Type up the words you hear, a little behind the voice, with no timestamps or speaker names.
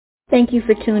Thank you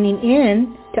for tuning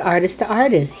in to Artist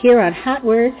here on Hot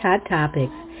Words, Hot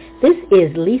Topics. This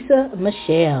is Lisa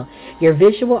Michelle, your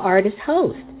visual artist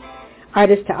host.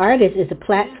 Artist to Artist is a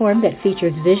platform that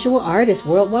features visual artists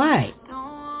worldwide.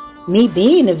 Me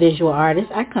being a visual artist,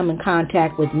 I come in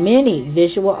contact with many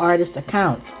visual artist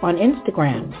accounts on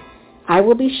Instagram. I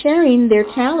will be sharing their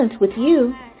talents with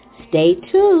you. Stay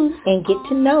tuned and get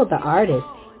to know the artists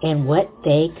and what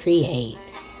they create.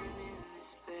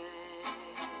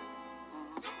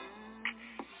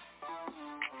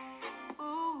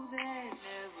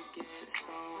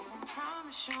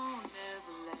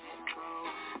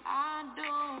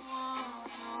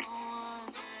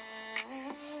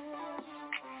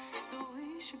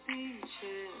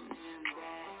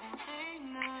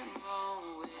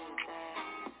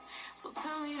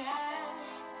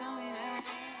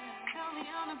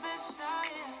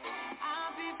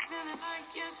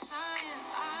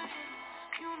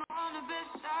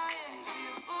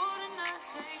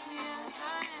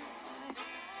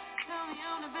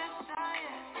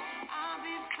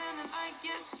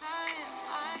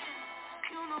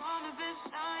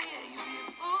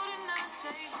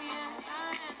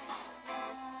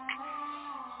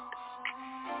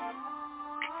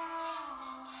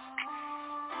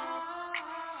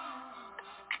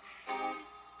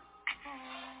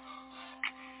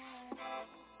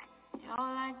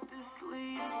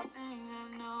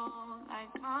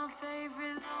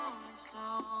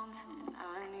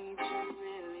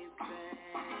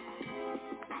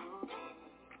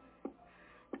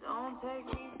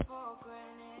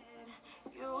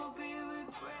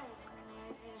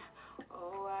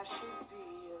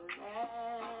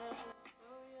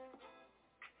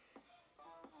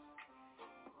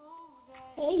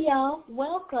 Hey y'all,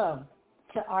 welcome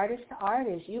to Artist.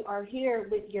 You are here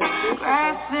with your visual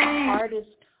artist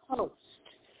host,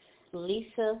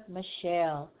 Lisa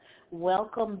Michelle.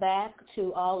 Welcome back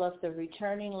to all of the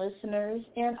returning listeners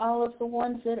and all of the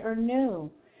ones that are new.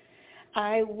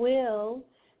 I will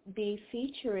be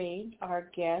featuring our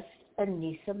guest,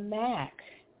 iAMvck,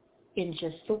 in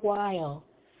just a while.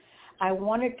 I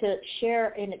wanted to share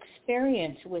an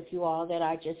experience with you all that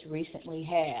I just recently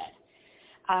had.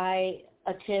 I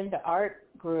attend the art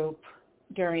group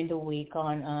during the week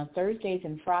on Thursdays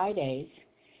and Fridays,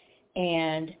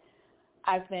 and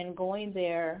I've been going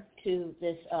there to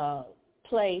this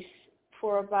place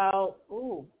for about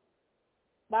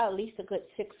at least a good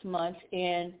 6 months,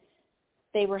 and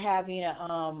they were having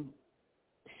a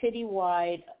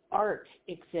citywide art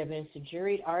exhibit. It's a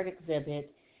juried art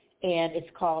exhibit, and it's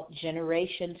called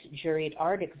Generations Juried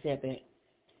Art Exhibit.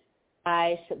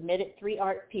 I submitted 3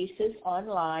 art pieces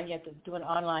online. You have to do an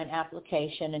online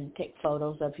application and take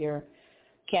photos of your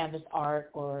canvas art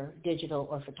or digital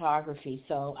or photography.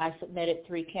 So I submitted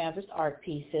 3 canvas art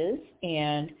pieces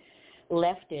and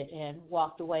left it and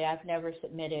walked away. I've never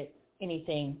submitted any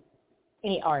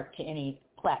art to any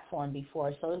platform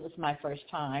before, so it was my first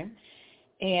time.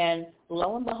 And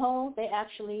lo and behold, they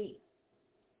actually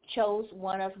chose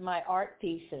one of my art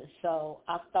pieces. So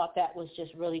I thought that was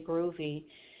just really groovy.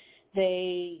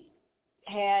 They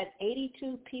had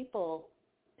 82 people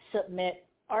submit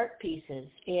art pieces,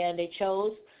 and they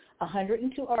chose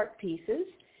 102 art pieces,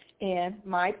 and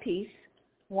my piece,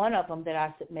 one of them that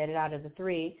I submitted out of the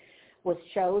 3, was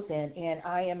chosen, and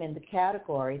I am in the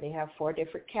category. They have 4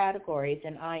 different categories,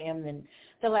 and I am in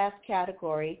the last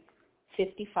category,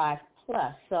 55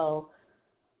 plus. So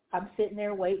I'm sitting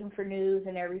there waiting for news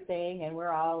and everything, and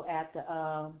we're all at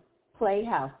the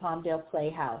Playhouse, Palmdale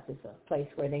Playhouse. Is a place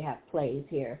where they have plays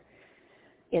here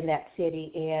in that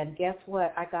city. And guess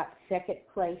what? I got second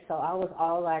place, so I was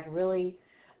all like really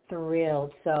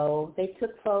thrilled. So they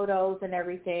took photos and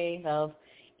everything of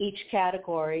each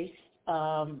category's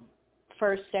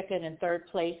first, second, and third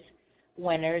place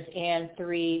winners and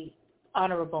 3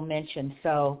 honorable mentions.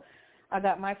 So I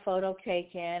got my photo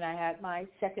taken. I had my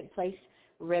second place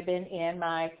ribbon and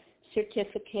my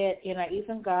certificate, and I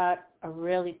even got a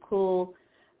really cool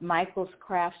Michael's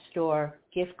Craft Store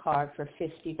gift card for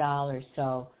 $50.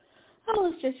 So I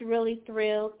was just really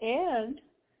thrilled, and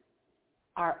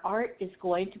our art is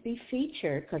going to be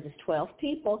featured, because it's 12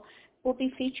 people, will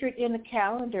be featured in the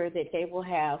calendar that they will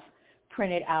have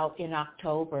printed out in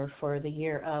October for the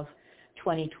year of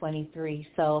 2023.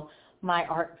 So my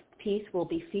art piece will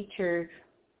be featured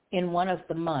in one of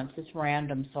the months. It's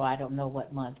random, so I don't know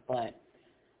what month, but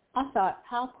I thought,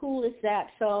 how cool is that?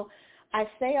 So I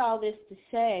say all this to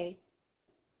say,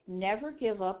 never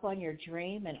give up on your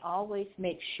dream, and always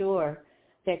make sure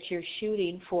that you're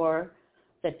shooting for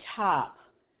the top.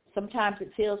 Sometimes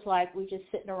it feels like we're just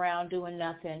sitting around doing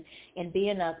nothing, and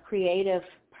being a creative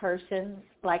person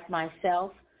like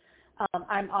myself,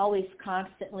 I'm always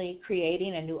constantly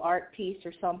creating a new art piece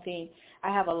or something. I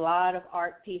have a lot of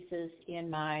art pieces in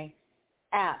my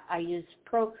app. I use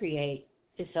Procreate.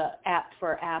 It's an app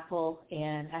for Apple,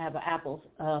 and I have an Apple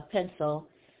pencil,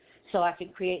 so I can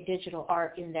create digital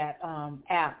art in that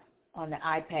app on the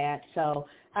iPad. So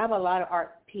I have a lot of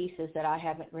art pieces that I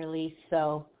haven't released,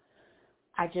 so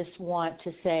I just want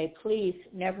to say, please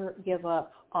never give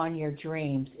up on your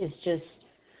dreams. It's just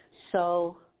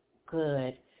so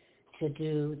good to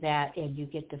do that, and you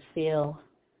get to feel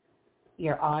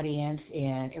your audience,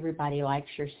 and everybody likes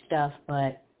your stuff,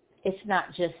 but it's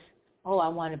not just, oh, I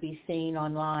want to be seen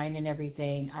online and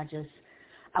everything.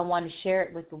 I want to share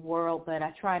it with the world, but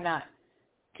I try not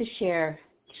to share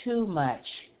too much.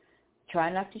 Try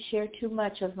not to share too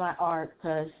much of my art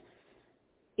because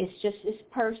it's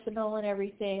personal and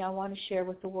everything. I want to share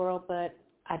with the world, but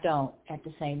I don't at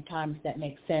the same time, if that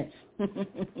makes sense.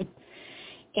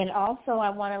 And also, I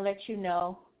want to let you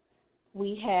know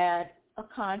we had a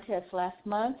contest last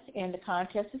month, and the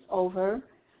contest is over.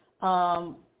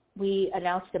 We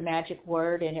announced the magic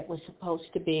word, and it was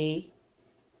supposed to be,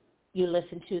 you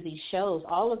listen to these shows,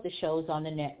 all of the shows on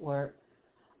the network,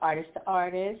 Artist to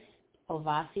Artist,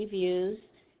 Ovasi Views,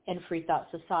 and Free Thought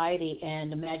Society,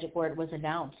 and the magic word was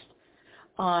announced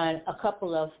on a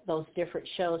couple of those different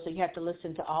shows. So you have to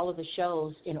listen to all of the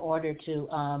shows in order to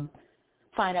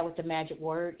find out what the magic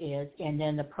word is. And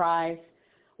then the prize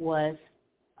was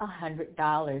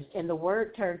 $100. And the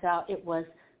word, turns out, it was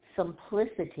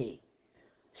simplicity.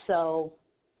 So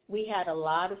we had a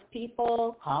lot of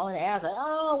people calling and asking,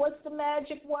 oh, what's the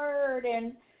magic word?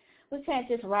 And we can't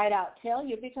just right out tell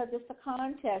you because it's a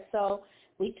contest. So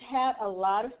we had a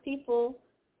lot of people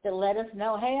that let us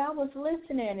know, hey, I was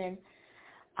listening, and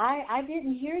I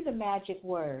didn't hear the magic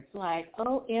word, like,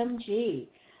 OMG,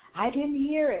 I didn't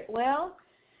hear it. Well,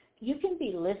 you can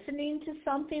be listening to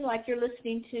something like you're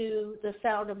listening to the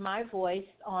sound of my voice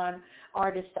on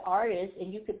Artist to Artist,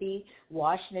 and you could be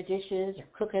washing the dishes or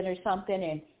cooking or something,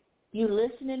 and you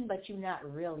listening, but you're not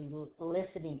really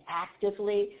listening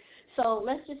actively. So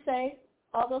let's just say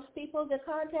all those people that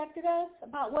contacted us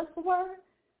about what's the word,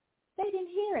 they didn't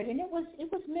hear it, and it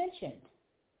was mentioned.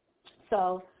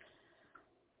 So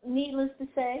needless to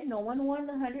say, no one won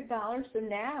the $100. So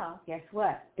now, guess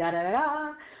what?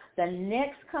 Da-da-da-da. The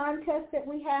next contest that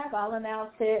we have, I'll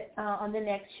announce it on the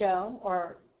next show,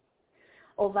 or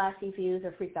Ovasi Views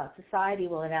or Free Thought Society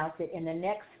will announce it. And the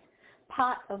next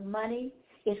pot of money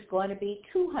is going to be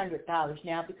 $200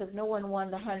 now because no one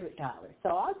won the $100. So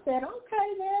I said, okay,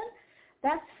 then,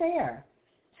 that's fair.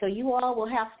 So you all will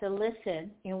have to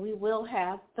listen, and we will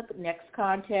have the next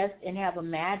contest and have a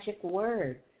magic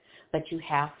word. But you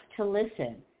have to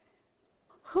listen.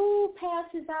 Who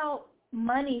passes out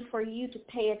money for you to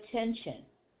pay attention?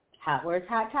 Hot Words,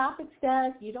 Hot Topics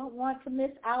does. You don't want to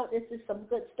miss out. This is some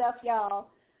good stuff, y'all.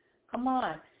 Come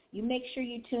on. You make sure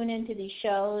you tune into these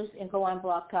shows and go on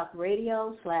Blog Talk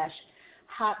Radio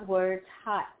 /Hot Words,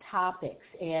 Hot Topics.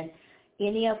 And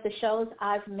any of the shows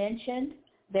I've mentioned,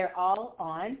 they're all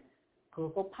on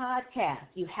Google Podcasts.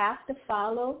 You have to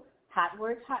follow Hot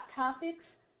Words, Hot Topics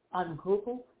on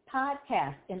Google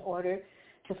Podcasts in order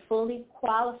to fully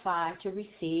qualify to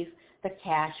receive the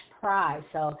cash prize.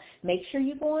 So make sure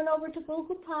you go on over to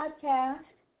Google Podcasts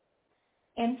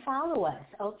and follow us,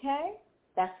 okay?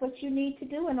 That's what you need to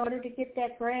do in order to get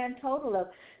that grand total of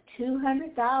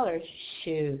 $200.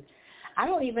 Shoot. I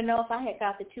don't even know if I had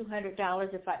got the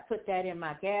 $200 if I put that in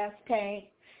my gas tank.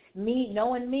 Me,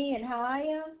 knowing me and how I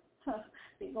am,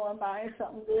 be going buying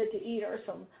something good to eat or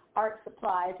some art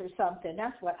supplies or something.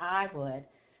 That's what I would.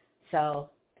 So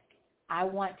I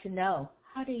want to know,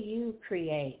 how do you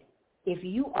create? If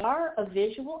you are a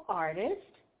visual artist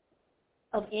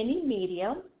of any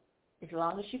medium, as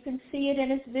long as you can see it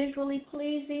and it's visually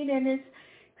pleasing and it's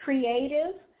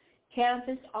creative,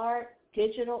 canvas art,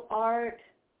 digital art,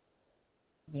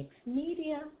 mixed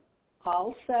media,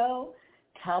 also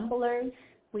tumblers.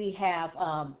 We have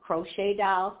crochet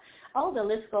dolls. Oh, the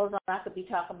list goes on. I could be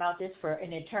talking about this for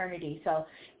an eternity. So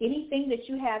anything that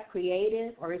you have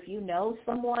creative, or if you know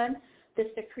someone that's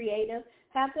a creative,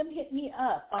 have them hit me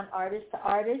up on Artist to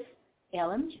Artist,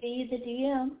 LMG, the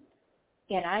DM.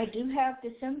 And I do have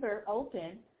December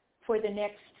open for the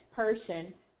next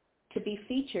person to be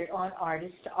featured on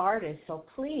Artist to Artist. So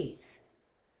please,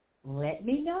 let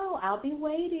me know. I'll be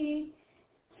waiting.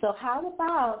 So how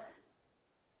about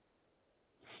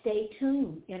stay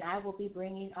tuned, and I will be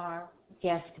bringing our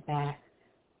guest back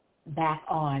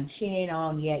on. She ain't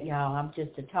on yet, y'all. I'm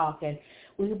just a talking.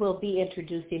 We will be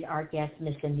introducing our guest,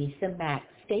 Miss Anissa Mack.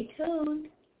 Stay tuned.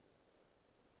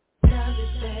 Love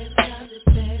is baby, love is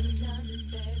baby, love is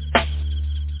baby.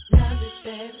 Love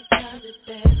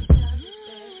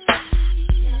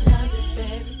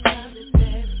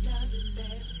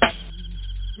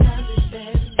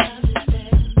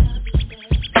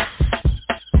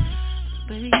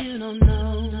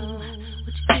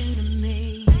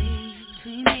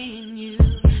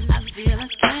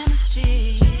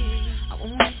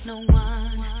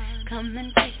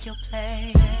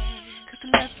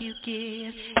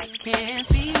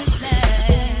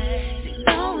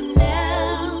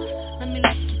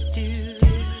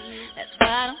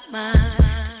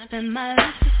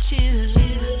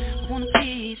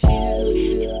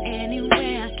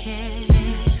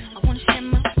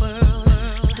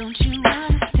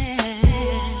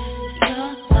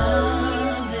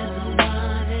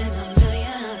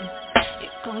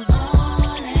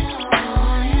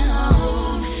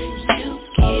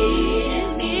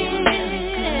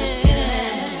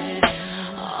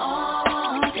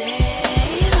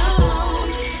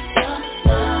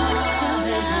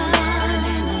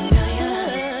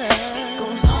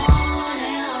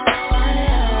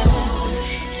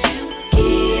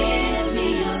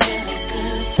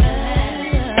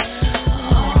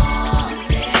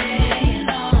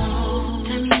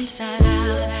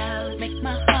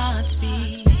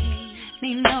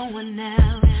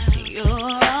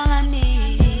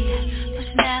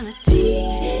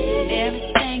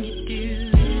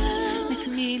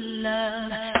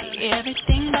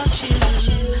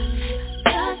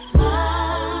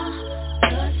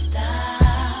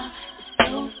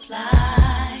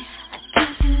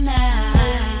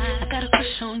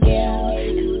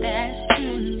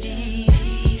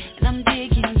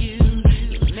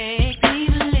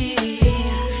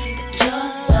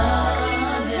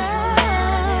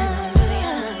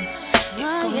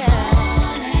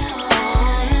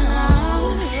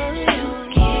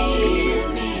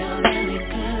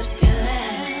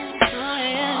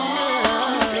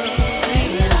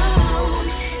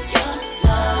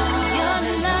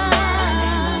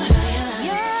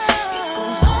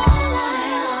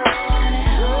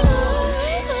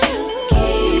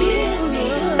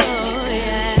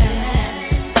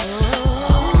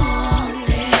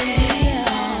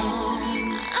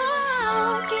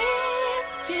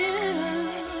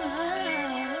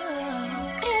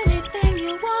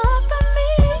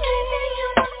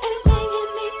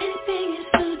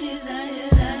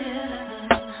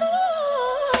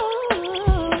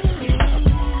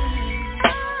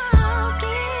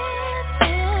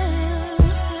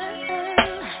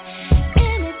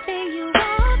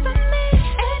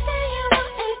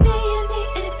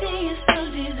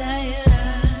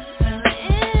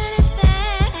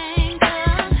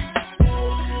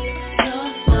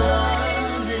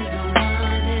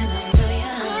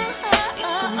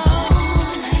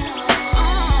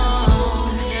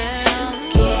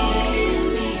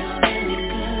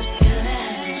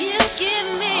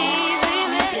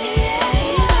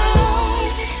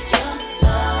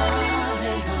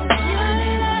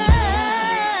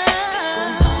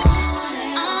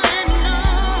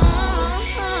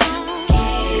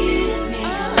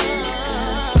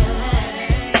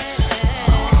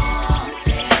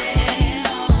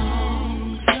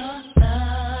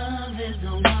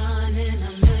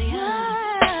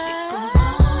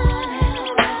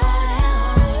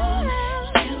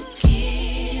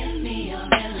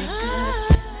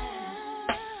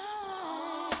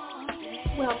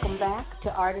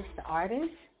Artist to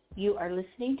Artist. You are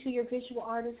listening to your visual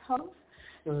artist host,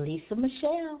 Lisa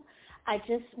Michelle. I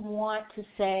just want to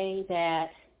say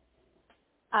that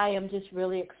I am just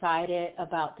really excited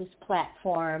about this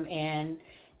platform and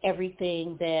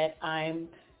everything that I'm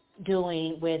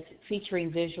doing with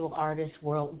featuring visual artists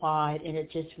worldwide, and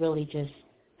it just really just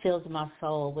fills my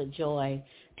soul with joy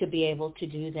to be able to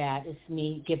do that. It's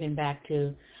me giving back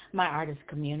to my artist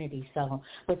community. So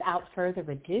without further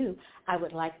ado, I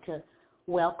would like to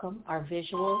welcome our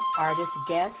visual artist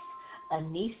guest,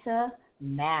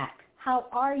 iAMvck. How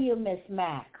are you, Miss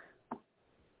Mack?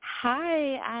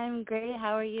 Hi, I'm great.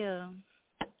 How are you?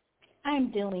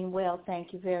 I'm doing well,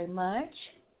 thank you very much.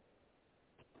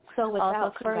 So without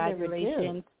also, further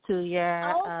congratulations to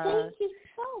your... thank you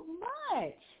so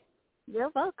much. You're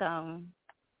welcome.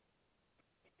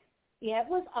 Yeah, it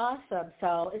was awesome.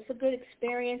 So it's a good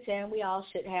experience, and we all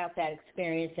should have that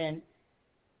experience, and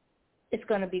it's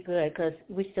going to be good because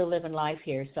we still live in life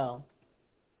here, so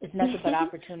it's nothing but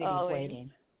opportunities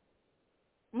waiting.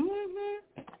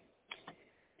 Mm-hmm.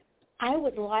 I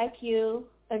would like you,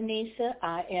 Anissa,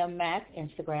 iAMvck,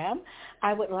 Instagram,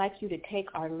 I would like you to take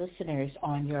our listeners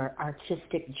on your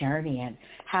artistic journey, and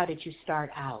how did you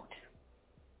start out?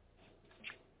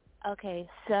 Okay,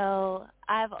 so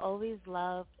I've always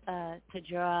loved to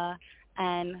draw.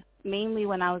 And mainly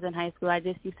when I was in high school, I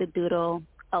just used to doodle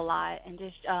a lot and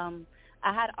just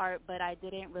I had art, but I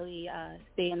didn't really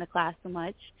stay in the class so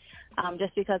much,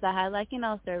 just because I had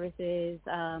services.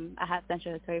 I had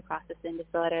sensory processing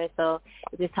disorder, so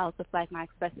it just helps with my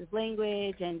expressive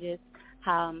language and just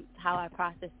how I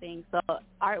process things. So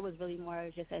art was really more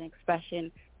just an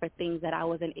expression for things that I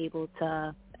wasn't able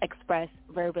to express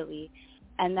verbally.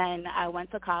 And then I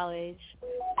went to college,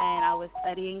 and I was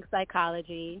studying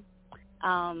psychology.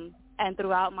 And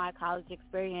throughout my college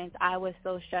experience, I was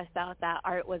so stressed out that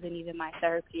art wasn't even my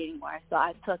therapy anymore. So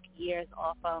I took years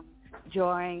off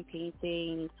drawing,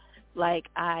 painting.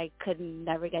 I could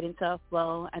never get into a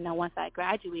flow. And then once I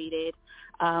graduated,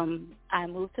 I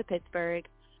moved to Pittsburgh,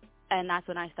 and that's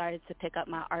when I started to pick up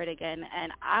my art again.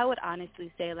 And I would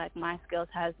honestly say, my skills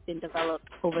has been developed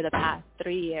over the past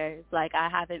 3 years. I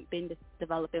haven't been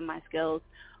developing my skills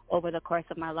over the course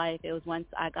of my life. It was once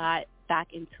I got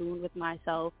back in tune with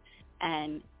myself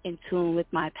and in tune with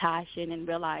my passion and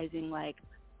realizing,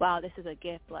 wow, this is a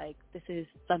gift. This is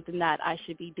something that I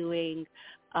should be doing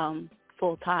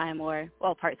full-time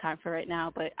part-time for right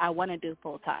now, but I want to do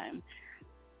full-time.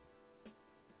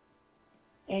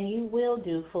 And you will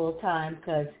do full-time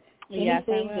because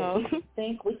anything that you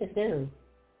think we can do,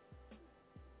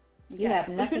 you have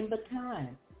nothing but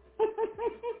time.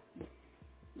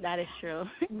 That is true.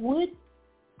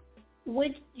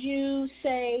 Would you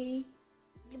say,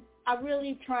 I'm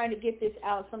really trying to get this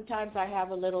out. Sometimes I have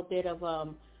a little bit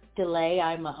of delay.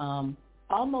 I'm a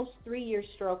almost 3-year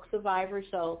stroke survivor,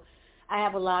 so I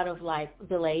have a lot of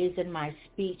delays in my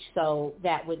speech, so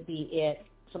that would be it.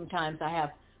 Sometimes I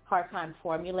have hard time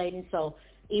formulating, so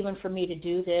even for me to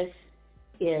do this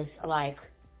is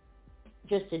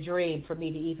just a dream for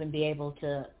me to even be able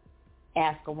to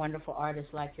ask a wonderful artist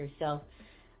like yourself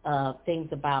things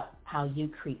about how you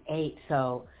create.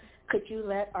 So could you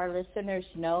let our listeners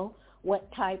know what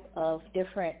type of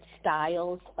different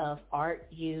styles of art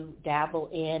you dabble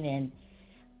in and,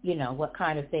 what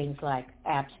kind of things like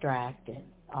abstract and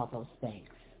all those things?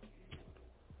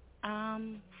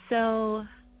 So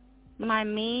my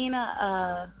main,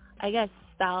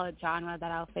 style or genre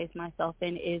that I'll face myself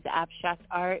in is abstract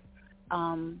art.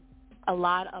 A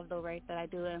lot of the work that I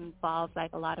do involves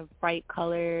a lot of bright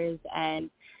colors, and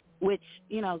which,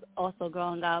 also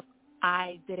growing up,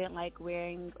 I didn't like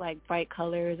wearing bright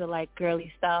colors or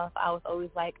girly stuff. I was always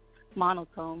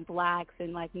monotone, blacks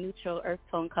and neutral earth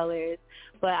tone colors.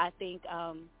 But I think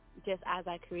just as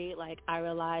I create, I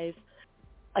realize,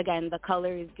 again, the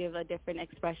colors give a different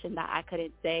expression that I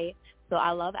couldn't say. So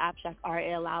I love abstract art.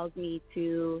 It allows me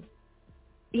to,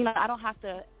 I don't have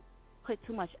to put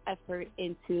too much effort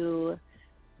into,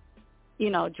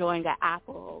 drawing an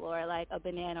apple or a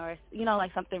banana or,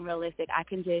 something realistic. I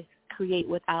can just create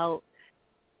without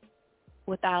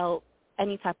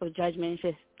any type of judgment. It's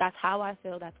just, that's how I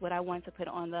feel. That's what I want to put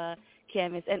on the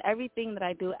canvas. And everything that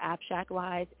I do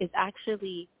abstract-wise is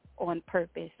actually on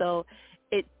purpose. So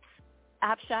it's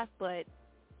abstract, but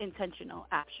intentional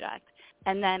abstract.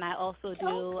 And then I also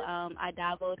do, I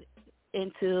dabbled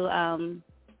into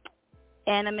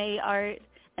anime art,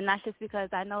 and that's just because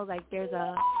I know there's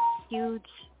a huge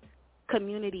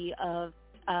community of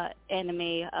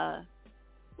anime,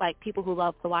 people who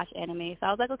love to watch anime. So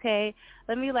I was okay,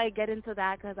 let me get into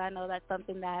that because I know that's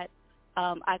something that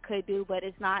I could do, but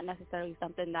it's not necessarily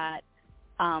something that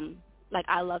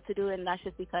I love to do, and that's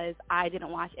just because I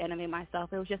didn't watch anime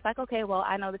myself. It was just okay, well,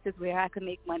 I know this is where I could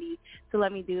make money, so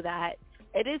let me do that.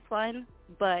 It is fun,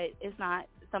 but it's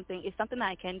something that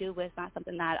I can do, but it's not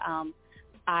something that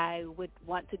I would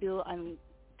want to do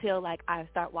until I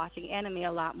start watching anime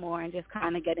a lot more and just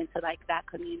kind of get into that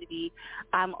community.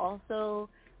 I'm also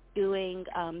doing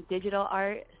digital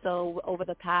art. So over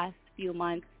the past few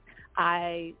months,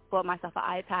 I bought myself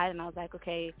an iPad, and I was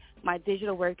okay, my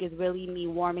digital work is really me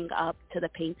warming up to the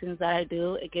paintings that I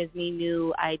do. It gives me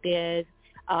new ideas.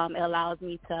 It allows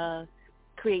me to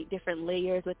create different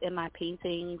layers within my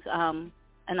paintings.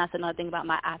 And that's another thing about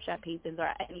my abstract paintings or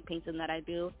any painting that I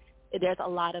do. There's a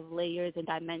lot of layers and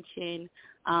dimension.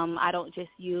 I don't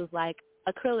just use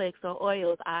acrylics or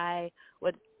oils. I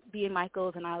would be in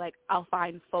Michael's and I'll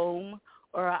find foam,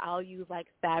 or I'll use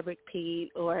fabric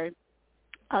paint, or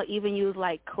I'll even use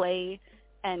clay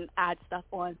and add stuff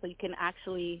on, so you can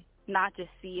actually not just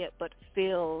see it but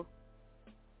feel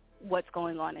what's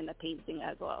going on in the painting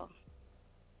as well.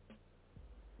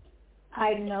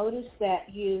 I noticed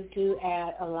that you do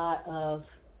add a lot of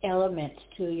elements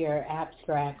to your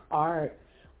abstract art,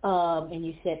 and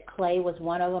you said clay was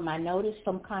one of them. I noticed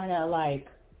some kind of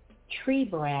tree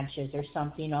branches or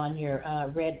something on your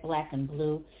red, black, and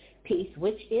blue piece,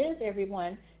 which is,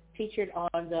 everyone, featured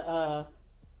on the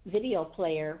video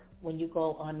player. When you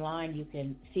go online, you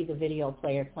can see the video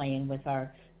player playing with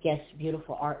our guest's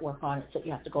beautiful artwork on it, so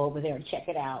you have to go over there and check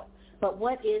it out. But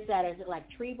what is that? Is it like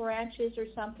tree branches or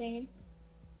something?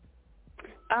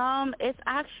 It's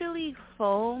actually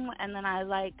foam, and then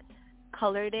I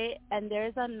colored it. And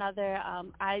there's another.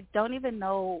 I don't even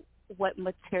know what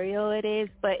material it is,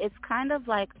 but it's kind of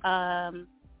like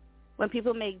when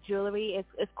people make jewelry.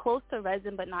 It's close to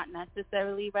resin, but not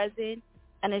necessarily resin,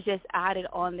 and it's just added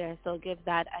on there, so it gives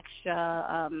that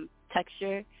extra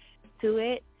texture to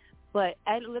it. But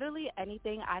literally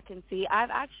anything I can see. I've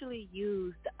actually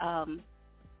used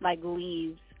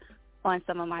leaves on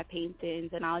some of my paintings,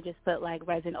 and I'll just put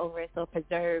resin over it so it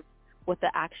preserves what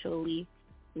the actual leaf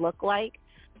look like.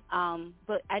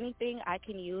 But anything I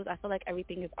can use, I feel like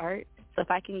everything is art. So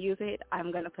if I can use it,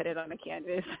 I'm going to put it on a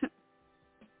canvas.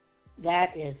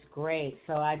 That is great.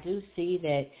 So I do see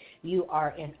that you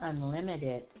are an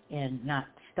unlimited and not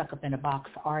stuck up in a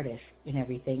box artist and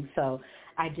everything. So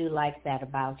I do like that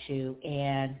about you.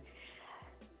 And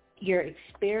your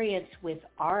experience with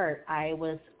art, I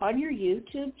was on your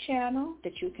YouTube channel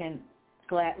that you can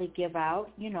gladly give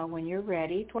out, when you're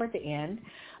ready toward the end.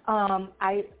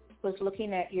 I was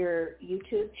looking at your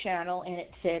YouTube channel, and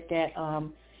it said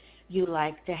that you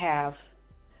like to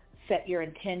set your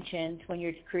intentions when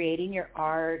you're creating your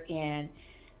art and,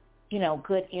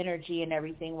 good energy and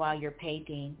everything while you're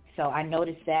painting. So I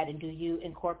noticed that. And do you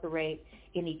incorporate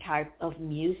any type of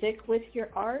music with your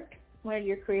art when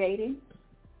you're creating?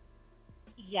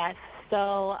 Yes.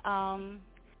 So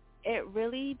it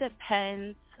really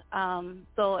depends.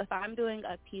 So if I'm doing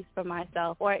a piece for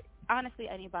myself, or honestly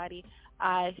anybody,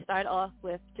 I start off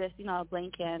with just, a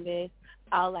blank canvas.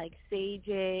 I'll sage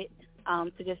it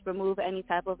to just remove any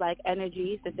type of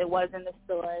energy, since it was in the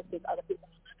store, since other people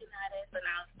are looking at it. So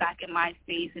now it's back in my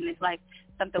space, and it's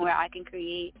something where I can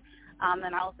create.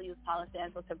 And I also use Palo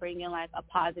Santo to bring in a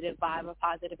positive vibe, a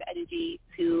positive energy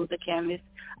to the canvas.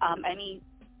 Any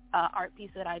art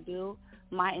piece that I do,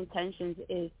 my intentions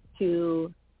is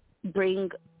to bring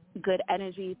good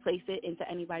energy, place it into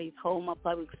anybody's home or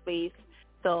public space.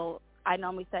 So I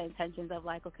normally set intentions of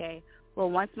okay, well,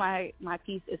 once my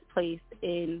piece is placed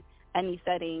in any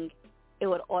setting, it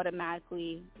would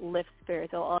automatically lift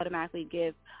spirits. It will automatically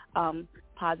give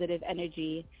positive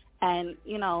energy. And,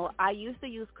 I used to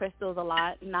use crystals a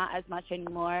lot, not as much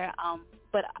anymore.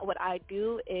 But what I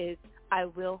do is I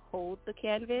will hold the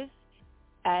canvas,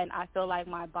 and I feel like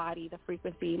my body, the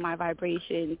frequency, my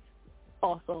vibrations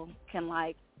also can,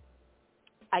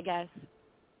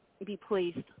 be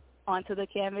placed onto the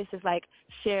canvas. It's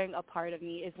sharing a part of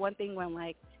me. It's one thing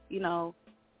when,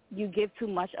 you give too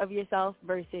much of yourself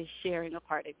versus sharing a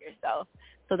part of yourself.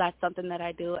 So that's something that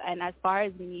I do. And as far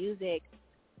as music,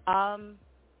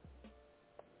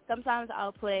 sometimes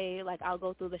I'll play, I'll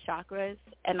go through the chakras,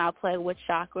 and I'll play which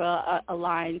chakra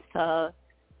aligns to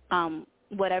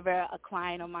whatever a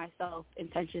client or myself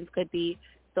intentions could be.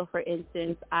 So, for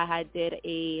instance, I did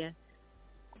a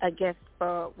gift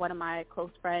for one of my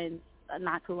close friends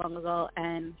not too long ago,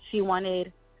 and she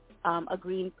wanted a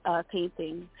green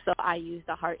painting. So I used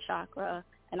the heart chakra,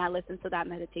 and I listened to that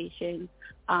meditation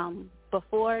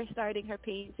before starting her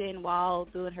painting, while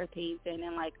doing her painting,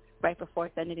 and right before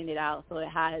sending it out. So it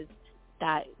has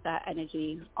that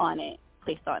energy on it,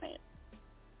 placed on it.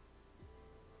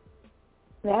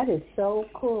 That is so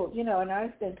cool. And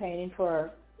I've been painting for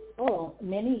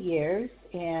many years,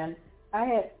 and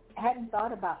I hadn't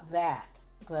thought about that,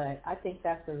 but I think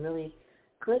that's a really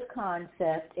good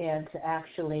concept, and to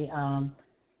actually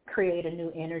create a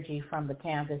new energy from the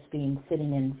canvas being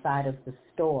sitting inside of the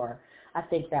store. I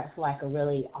think that's a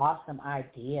really awesome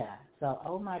idea. So,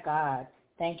 oh my God,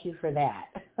 thank you for that.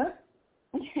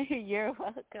 You're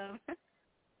welcome.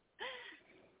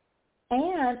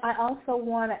 And I also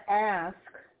want to ask,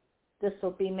 this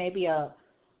will be maybe a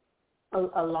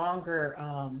longer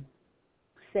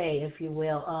say, if you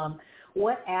will.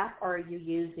 What app are you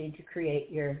using to create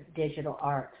your digital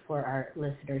art, for our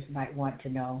listeners might want to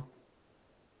know?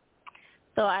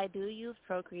 So I do use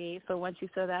Procreate. So once you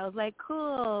said that, I was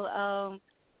cool.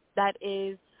 That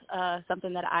is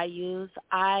something that I use.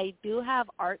 I do have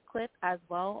ArtClip as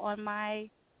well on my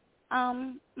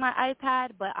my iPad,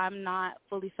 but I'm not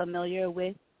fully familiar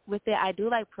with it. I do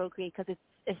like Procreate because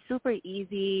it's super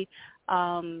easy.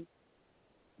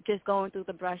 Just going through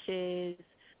the brushes,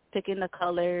 picking the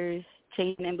colors,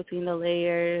 changing in between the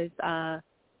layers,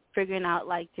 figuring out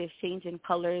just changing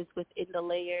colors within the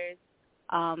layers,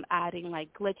 adding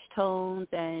glitch tones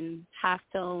and half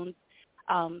tones.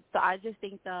 So I just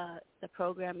think the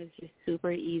program is just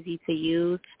super easy to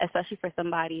use, especially for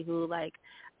somebody who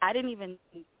I didn't even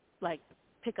like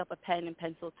pick up a pen and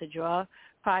pencil to draw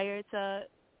prior to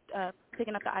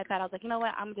picking up the iPad. I was like, you know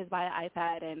what, I'm going to just buy an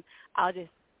iPad and I'll just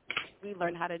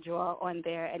relearn how to draw on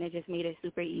there, and it just made it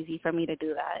super easy for me to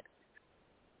do that.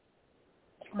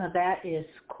 Well, that is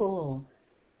cool.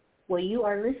 Well, you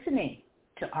are listening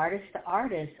to Artist to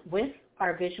Artist with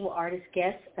our visual artist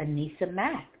guest,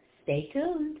 iAMvck. Stay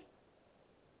tuned.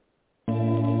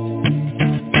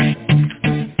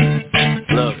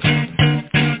 Look,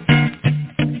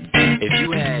 if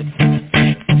you had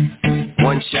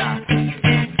one shot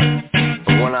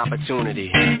or one opportunity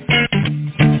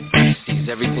to seize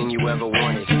everything you ever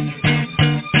wanted,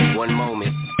 one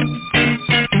moment,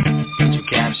 did you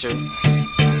capture it?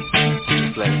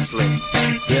 Just let it slip.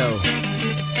 Yo.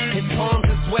 His palms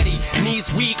are sweaty, knees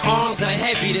weak, arms are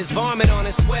heavy. There's vomit on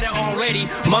his sweater already.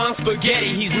 Mom's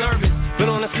spaghetti, he's nervous, but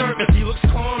on the surface he looks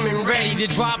calm and ready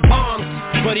to drop bombs.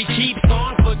 But he keeps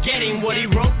on forgetting what he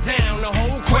wrote down. The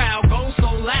whole crowd goes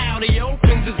so loud, he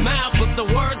opens his mouth, but the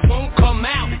words won't come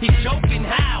out. He's choking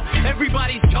how?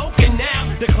 Everybody's choking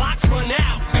now. The clock's run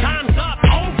out, time's up,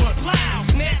 over, loud.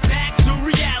 Snap back to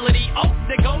reality. Oh,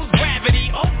 there goes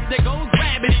gravity. Oh, there goes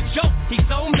gravity. Choke, he's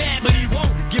so mad, but he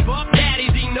won't give up.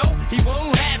 Daddies, he know he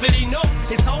won't have it. He knows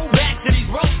his whole back to these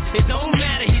ropes. It don't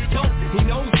matter, he's dope. He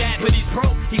knows that, but he's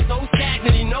broke. He's so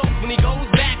stagnant. He knows when he goes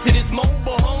back to this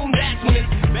mobile home, that's when it's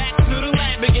back to the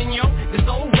lab again, yo. This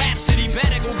old rhapsody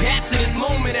better go capture this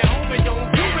moment and hope it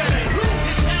don't do better.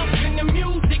 This house in the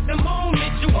music, the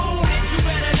moment you own it, you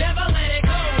better never let it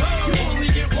go. You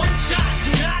only get one shot,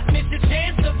 do not miss a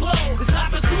chance to blow. This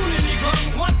opportunity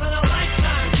comes once in a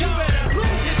lifetime. You better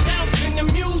this house in the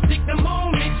music, the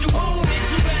moment you own it,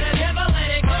 you better never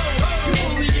let it go. You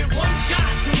only get one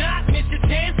shot, do not miss a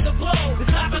chance to blow.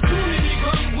 This opportunity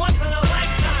comes once in a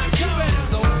lifetime. You better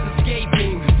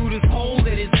escaping through this hole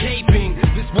that is gaping.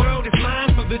 This world is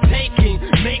mine for the taking.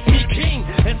 Make me king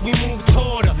as we move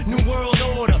toward a new world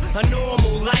order. A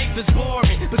normal life is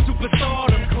boring, but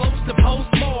superstardom close to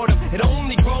postmortem. It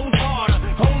only grows harder.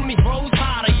 Homie grows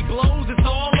hotter. He blows. It's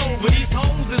all over. These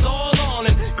hoes is all on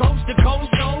him. Coast to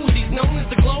coast shows. He's known as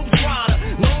the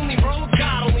Globetrotter. Lonely road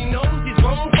God only knows he's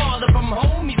grown farther from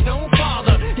home. He's no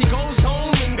father. He goes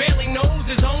home and barely knows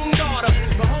his own daughter.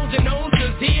 But hold your nose,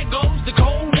 'cause here goes the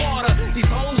cold water. These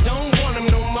hoes don't want him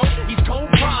no more. He's cold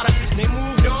product. They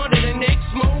moved on to the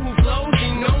next mo who flows.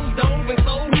 He knows dove and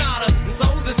sold nada.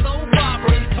 Sold the soap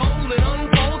opera is told and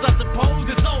unfolds. I suppose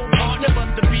it's old partner,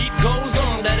 but the beat goes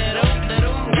on. You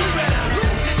better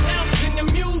lose this house in the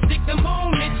music. The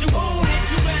moment you own it,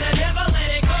 you better never let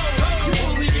it go. You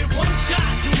only get one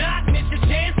shot. Do not miss a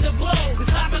chance to blow.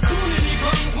 This opportunity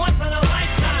comes once in a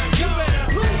lifetime. You better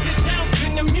lose this house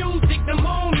in the music. The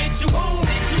moment you own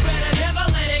it, you better never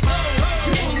let it go.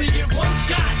 You only get one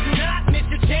shot. Do not miss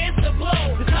a chance to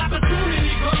blow. This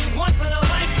opportunity comes once in a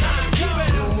lifetime. You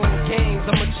better no more games.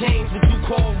 I'ma change what you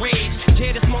call rage.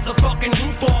 Tear this motherfucking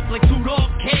roof off like two-dog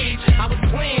cage. I was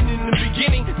playing in the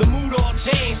beginning, the mood all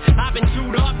changed. I've been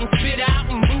chewed up and spit out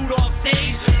and booed off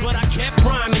stage, but I kept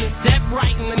rhyming and stepped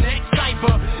right in the next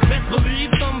cipher. Best believe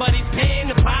somebody's paying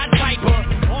the Pied Piper.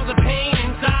 All the pain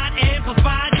inside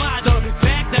amplified by the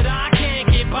fact that I can't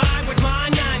get by with my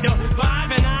 9 to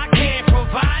 5, and I can't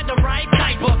provide the right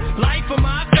type of life for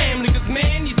my family. 'Cause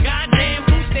man, these goddamn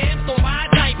food stamps don't buy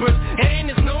diapers, and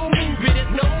there's no movie,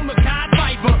 there's no Mackay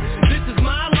Piper. This is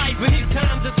my life, and these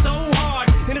times are so hard,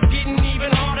 and it's getting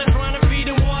even harder trying to feed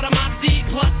and water my seed.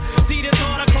 Plus, see the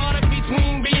thought I caught up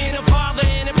between being a father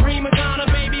and a prima donna.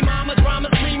 Baby mama drama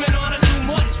screaming on her too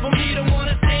much for me to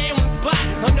wanna stay in one spot.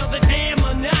 Another damn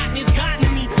monotony's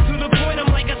gotten me to the point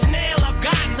I'm like a snail. I've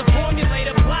got to formulate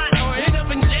a plot or end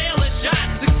up in jail or shot.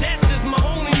 Success is my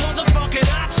only motherfucking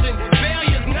option.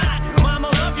 Failure's not. Mama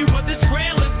love you, but this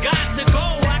trail has got to go.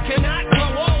 I cannot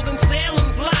grow old and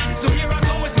Salem's lot. So here I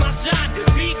go with my shot.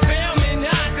 Beat, fail me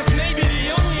not, 'cause maybe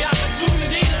the only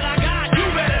opportunity that I got. You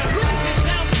better lose this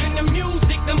house in the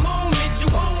music. The moment you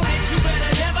own it, you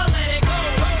better never let it go.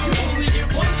 You only get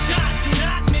one shot. Do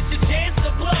not miss your chance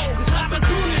to blow. This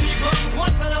opportunity comes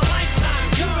once in a lifetime.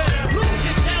 You better lose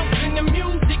this house in the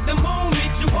music. The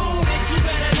moment you own it, you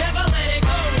better never let it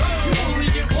go. You only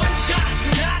get one shot. Do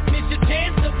not miss your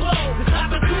chance to blow. This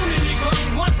opportunity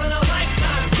comes once in a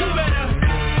lifetime. You better.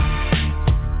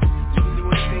 You can do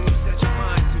anything you set your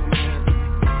mind to, man.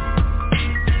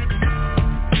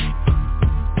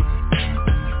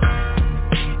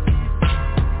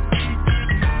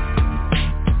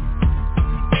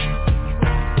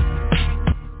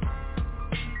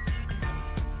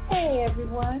 Hey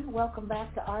everyone, welcome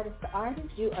back to Artist.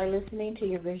 You are listening to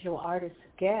your visual artist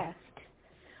guest,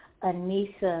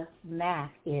 iAMvck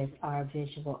is our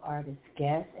visual artist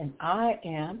guest, and I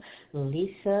am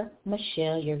Lisa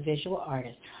Michelle, your visual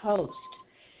artist host.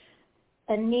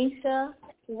 Anissa,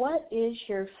 what is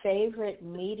your favorite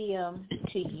medium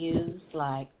to use,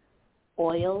 like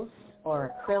oils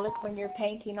or acrylic when you're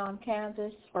painting on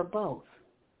canvas, or both?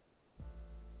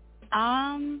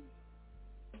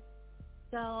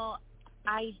 So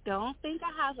I don't think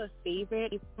I have a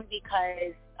favorite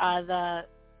because the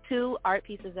two art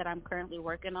pieces that I'm currently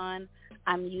working on,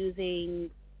 I'm using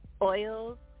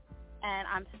oils, and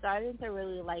I'm starting to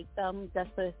really like them just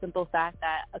for the simple fact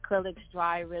that acrylics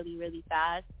dry really, really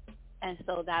fast, and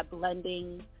so that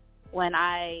blending, when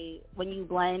you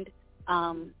blend,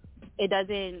 it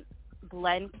doesn't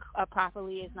blend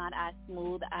properly. It's not as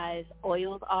smooth as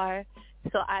oils are.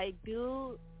 So I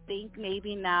do think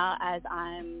maybe now, as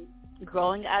I'm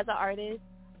growing as an artist,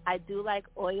 I do like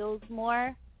oils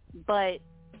more, but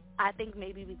I think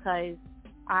maybe because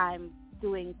I'm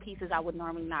doing pieces I would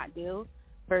normally not do,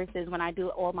 versus when I do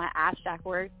all my abstract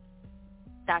work,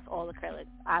 that's all acrylics.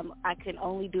 I can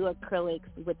only do acrylics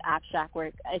with abstract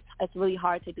work. It's really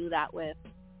hard to do that with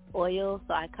oil,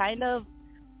 so I kind of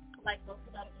like both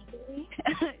of them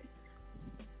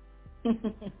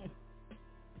equally.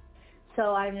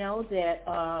 So I know that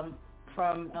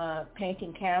from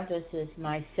painting canvases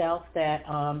myself that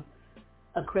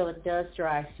acrylic does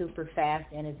dry super fast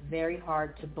and it's very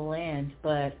hard to blend,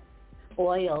 but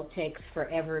oil takes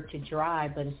forever to dry,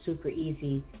 but it's super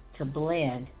easy to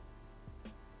blend.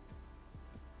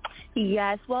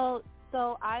 Yes, well,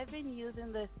 so I've been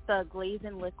using the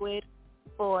glazing liquid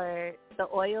for the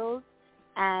oils,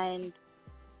 and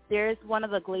there's one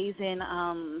of the glazing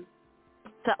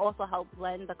to also help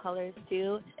blend the colors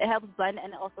too. It helps blend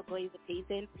and also glaze the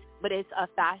painting, but it's a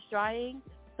fast drying.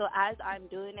 So as I'm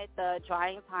doing it, the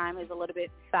drying time is a little bit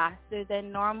faster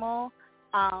than normal.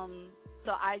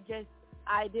 So I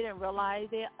didn't realize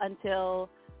it until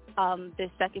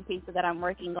this second piece that I'm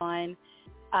working on.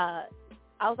 I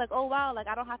was like, oh wow, like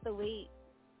I don't have to wait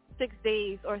 6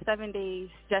 days or 7 days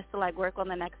just to like work on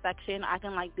the next section. I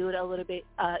can like do it a little bit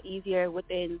easier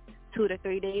within 2 to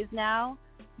 3 days now.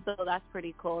 So that's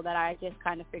pretty cool that I just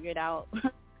kind of figured out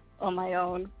on my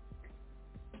own.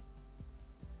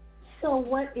 So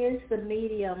what is the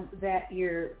medium that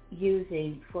you're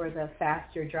using for the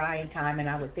faster drying time? And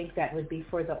I would think that would be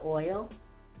for the oil.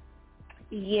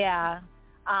 Yeah,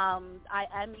 I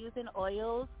am using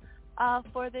oils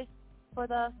for the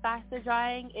faster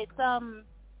drying. It's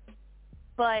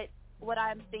but what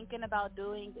I'm thinking about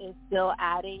doing is still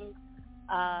adding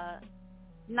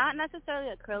not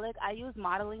necessarily acrylic. I use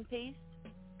modeling paste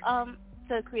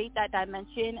to create that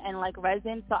dimension, and like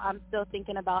resin. So I'm still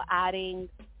thinking about adding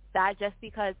that just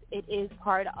because it is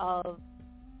part of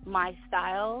my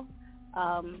style.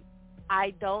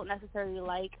 I don't necessarily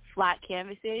like flat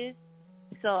canvases,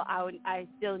 so I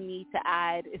still need to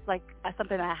add. It's like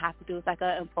something that I have to do. It's like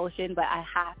an impulsion, but I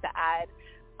have to add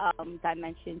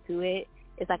dimension to it.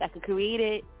 It's like I could create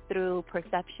it through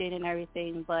perception and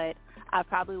everything, but I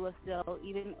probably will still,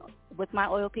 even with my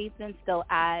oil painting, still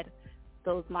add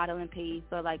those modeling paste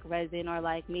or like resin or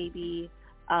like maybe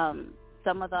some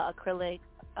of the acrylic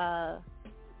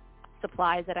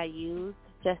supplies that I use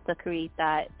just to create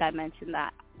that dimension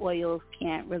that oils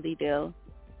can't really do.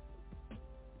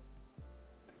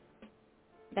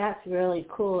 That's really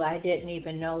cool. I didn't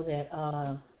even know that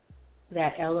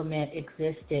that element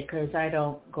existed because I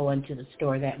don't go into the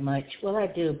store that much. Well, I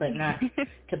do, but not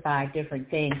to buy different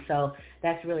things. So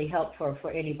that's really helpful for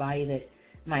anybody that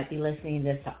might be listening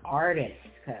to this, artists,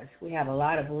 because we have a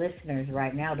lot of listeners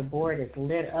right now. The board is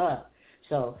lit up.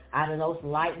 So out of those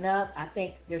lighting up, I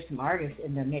think there's some artists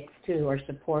in the mix too, or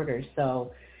supporters.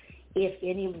 So if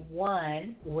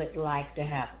anyone would like to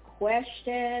have a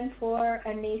question for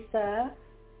Anissa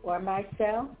or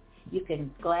myself, you can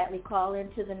gladly call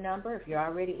into the number. If you're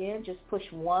already in, just push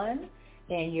 1,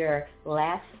 and your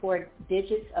last 4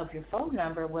 digits of your phone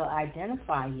number will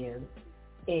identify you,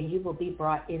 and you will be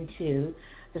brought into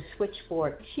the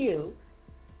switchboard queue.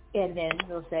 And then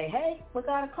they'll say, hey, we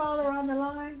got a caller on the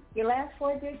line. Your last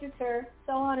 4 digits are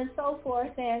so on and so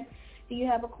forth. And do you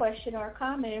have a question or a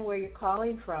comment and where you're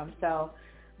calling from? So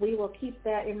we will keep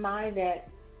that in mind that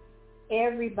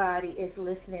everybody is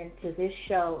listening to this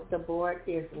show. The board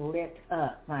is lit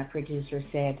up, my producer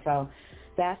said. So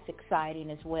that's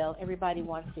exciting as well. Everybody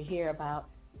wants to hear about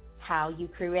how you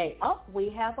create. Oh, we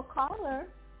have a caller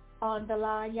on the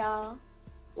line, y'all.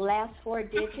 Last 4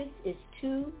 digits is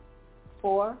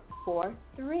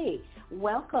 2443.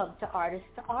 Welcome to Artist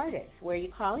to Artist. Where are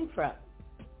you calling from?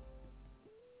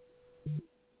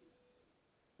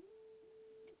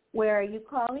 Where are you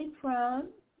calling from?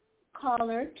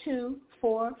 caller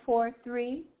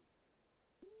 2443.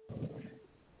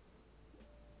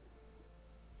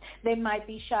 They might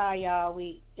be shy, y'all.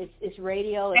 It's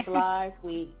radio, it's live.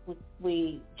 We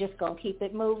just gonna keep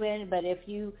it moving. But if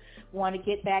you want to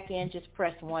get back in, just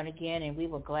press 1 again, and we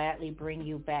will gladly bring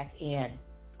you back in.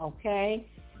 Okay.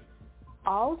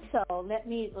 Also, let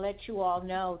me let you all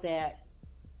know that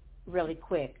really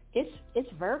quick. It's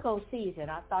Virgo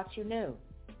season. I thought you knew.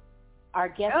 Our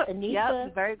guest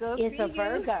Anissa Virgo is a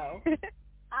Virgo.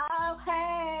 Oh,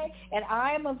 hey. And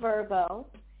I am a Virgo.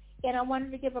 And I wanted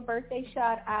to give a birthday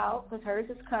shout out because hers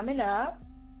is coming up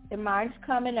and mine's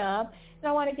coming up. And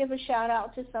I want to give a shout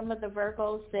out to some of the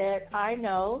Virgos that I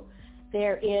know.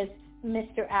 There is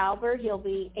Mr. Albert. He'll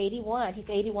be 81. He's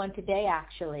 81 today,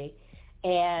 actually.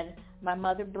 And my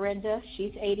mother, Brenda,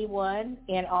 she's 81.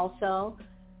 And also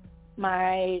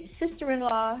my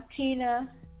sister-in-law, Tina,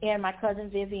 and my cousin,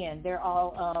 Vivian. They're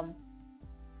all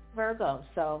Virgos.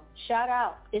 So shout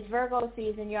out. It's Virgo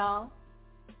season, y'all.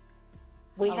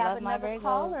 We have another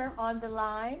caller on the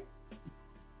line.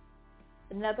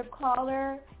 Another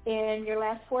caller, and your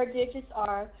last 4 digits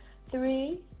are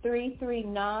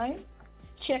 3339.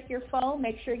 Check your phone.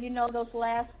 Make sure you know those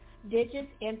last digits.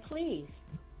 And please,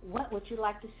 what would you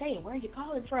like to say? Where are you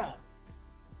calling from?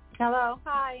 Hello.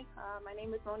 Hi. My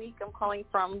name is Monique. I'm calling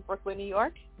from Brooklyn, New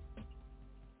York.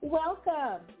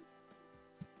 Welcome.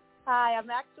 Hi. I'm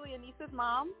actually Anissa's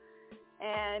mom.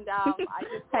 And I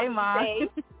just hey, Mom.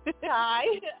 Say hi.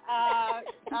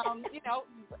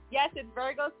 Yes, it's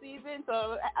Virgo season,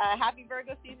 so happy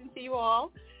Virgo season to you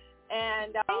all.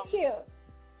 And thank you.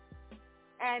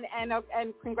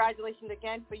 And congratulations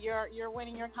again for your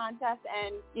winning your contest.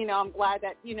 And I'm glad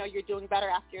that you're doing better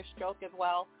after your stroke as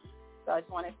well. So I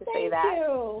just wanted to say that. Thank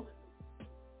you.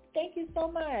 Thank you so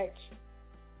much.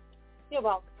 You're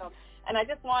welcome. And I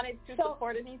just wanted to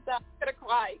support Anissa. I'm going to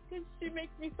cry because she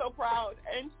makes me so proud,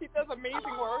 and she does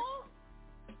amazing work.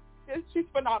 She's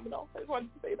phenomenal. I just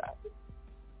wanted to say that.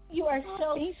 You are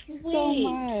so Thank sweet. you so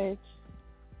much.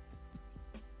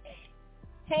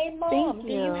 Hey, Mom, do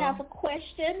you have a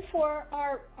question for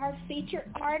our featured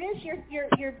artist,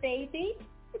 your baby?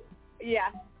 Yeah.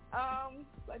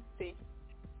 Let's see.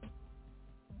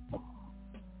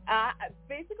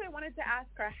 Basically, I wanted to ask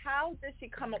her, how does she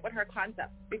come up with her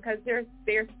concepts? Because they're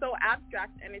so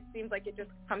abstract, and it seems like it just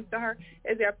comes to her.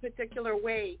 Is there a particular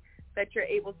way that you're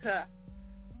able to,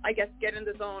 I guess, get in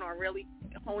the zone or really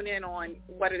hone in on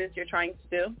what it is you're trying to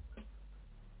do?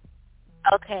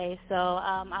 Okay, so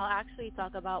I'll actually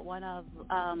talk about one of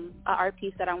an art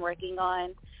piece that I'm working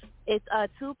on. It's a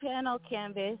 2-panel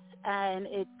canvas, and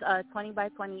it's 20 by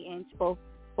 20 inch, both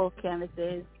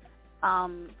canvases.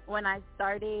 When I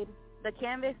started the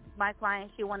canvas, my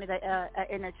client, she wanted an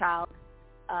inner child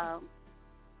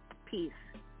piece.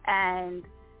 And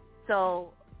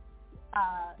so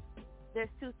there's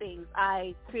 2 things.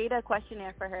 I created a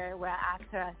questionnaire for her where I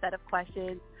asked her a set of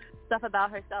questions, stuff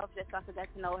about herself, just stuff to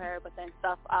get to know her, but then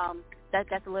stuff that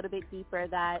gets a little bit deeper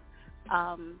that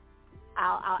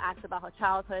I'll ask about her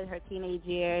childhood, her teenage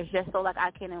years, just so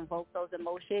I can invoke those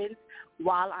emotions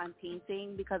while I'm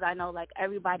painting, because I know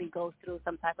everybody goes through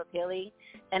some type of healing,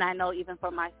 and I know even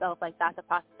for myself that's a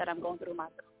process that I'm going through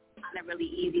myself. It's kind of really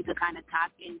easy to kind of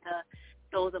tap into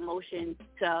those emotions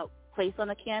to place on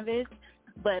the canvas,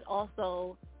 but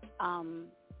also I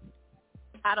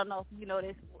don't know if you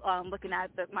noticed looking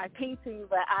at my painting,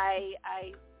 but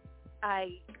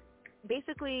I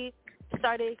basically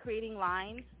started creating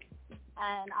lines.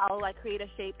 And I'll create a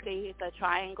shape, say it's a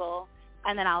triangle,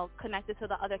 and then I'll connect it to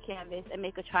the other canvas and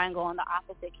make a triangle on the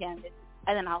opposite canvas.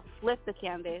 And then I'll flip the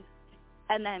canvas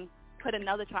and then put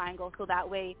another triangle, so that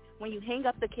way when you hang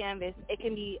up the canvas, it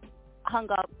can be hung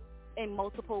up in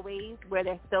multiple ways where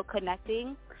they're still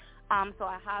connecting. So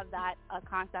I have that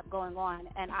concept going on,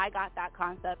 and I got that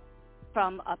concept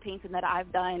from a painting that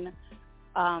I've done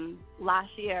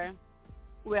last year,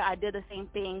 where I did the same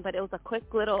thing, but it was a quick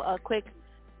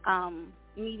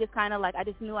me just kind of I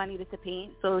just knew I needed to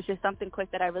paint, so it was just something quick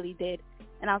that I really did,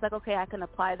 and I was like, okay, I can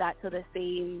apply that to the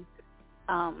same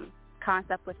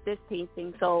concept with this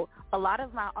painting. So a lot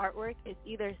of my artwork is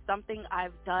either something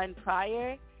I've done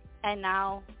prior, and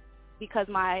now because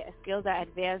my skills are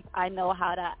advanced, I know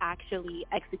how to actually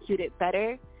execute it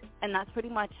better, and that's pretty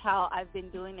much how I've been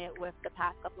doing it with the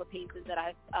past couple of paintings that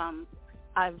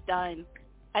I've done.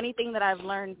 Anything that I've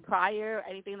learned prior,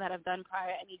 anything that I've done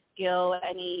prior, any skill,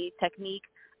 any technique,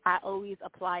 I always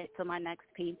apply it to my next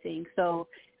painting. So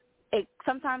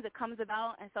sometimes it comes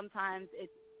about, and sometimes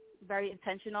it's very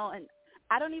intentional, and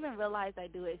I don't even realize I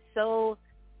do it. It's so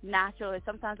natural, and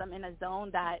sometimes I'm in a zone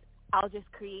that I'll just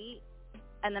create,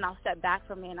 and then I'll step back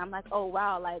from it, and I'm like, oh,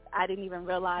 wow, like, I didn't even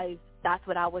realize that's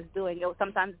what I was doing.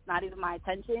 Sometimes it's not even my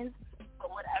intentions, but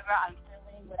whatever I'm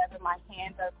feeling, whatever my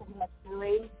hands are pretty much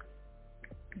doing,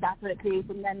 that's what it creates.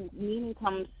 And then meaning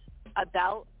comes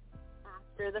about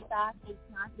after the fact. It's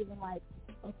not even like,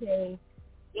 okay,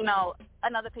 you know,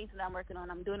 another painting that I'm working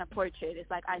on, I'm doing a portrait. It's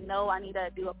like I know I need to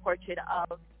do a portrait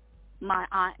of my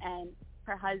aunt and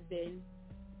her husband,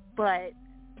 but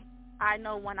I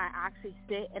know when I actually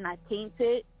sit and I paint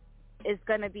it, it's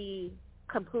going to be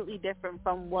completely different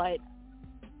from what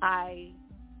I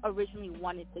originally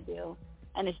wanted to do.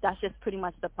 And that's just pretty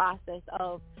much the process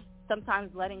of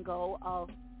sometimes letting go of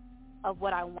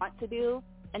what I want to do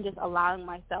and just allowing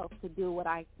myself to do what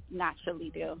I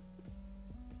naturally do.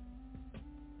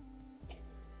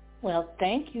 Well,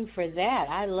 thank you for that.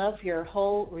 I love your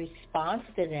whole response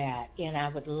to that, and I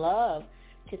would love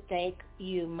to thank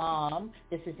you, Mom.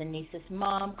 This is Anissa's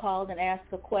mom called and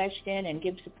asked a question and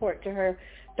give support to her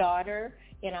daughter,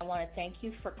 and I want to thank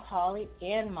you for calling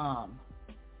in, Mom.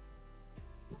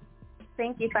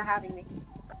 Thank you for having me.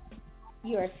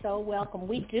 You are so welcome.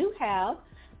 We do have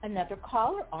another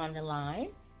caller on the line,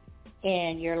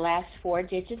 and your last 4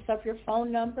 digits of your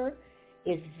phone number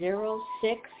is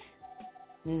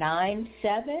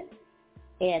 0697,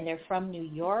 and they're from New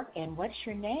York. And what's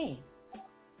your name?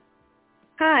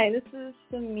 Hi, this is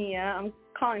Samia. I'm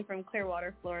calling from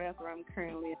Clearwater, Florida, where I'm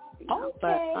currently at.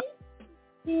 Okay.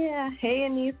 Yeah. Hey,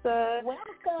 Anissa.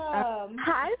 Welcome.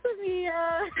 Hi,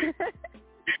 Samia.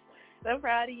 So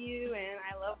proud of you, and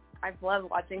I've loved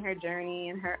watching her journey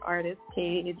and her artist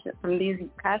page from these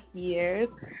past years.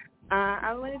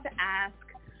 I wanted to ask,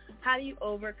 how do you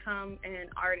overcome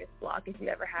an artist block if you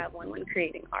ever have one when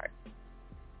creating art?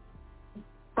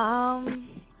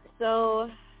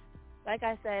 So, like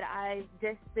I said, I've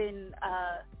just been,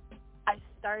 I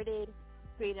started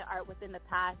creating art within the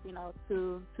past,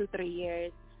 2-3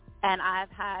 years, and I've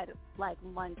had, like,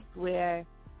 months where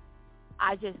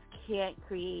I just can't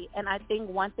create. And I think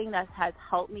one thing that has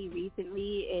helped me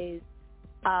recently is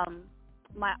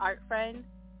my art friend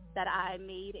that I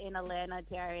made in Atlanta,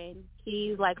 Darren.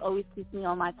 He, like, always keeps me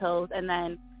on my toes, and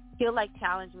then he'll, like,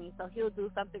 challenge me. So he'll do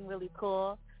something really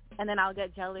cool, and then I'll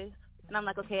get jealous. And I'm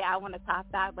like, okay, I want to top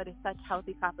that, but it's such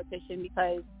healthy competition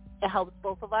because it helps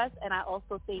both of us. And I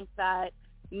also think that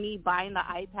me buying the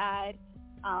iPad,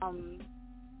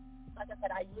 like I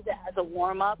said, I use it as a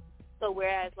warm-up. So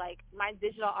whereas, like, my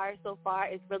digital art so far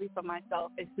is really for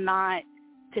myself. It's not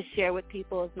to share with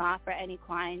people. It's not for any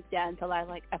clients yet until I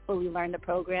fully learn the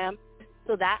program.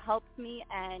 So that helps me.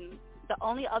 And the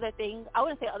only other thing, I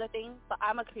wouldn't say other things, but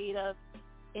I'm a creative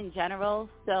in general.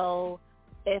 So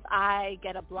if I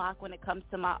get a block when it comes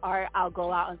to my art, I'll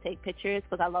go out and take pictures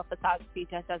because I love photography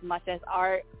just as much as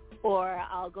art. Or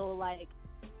I'll go, like,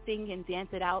 sing and dance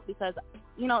it out because,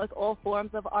 it's all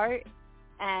forms of art.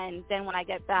 And then when I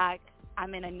get back,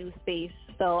 I'm in a new space.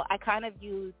 So I kind of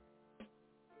use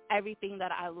everything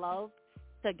that I love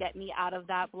to get me out of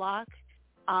that block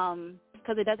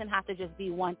because it doesn't have to just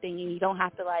be one thing. You don't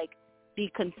have to, like, be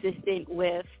consistent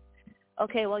with,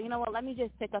 okay, well, you know what, let me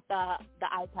just pick up the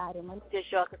iPad and let me just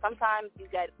show, because sometimes you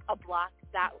get a block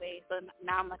that way. So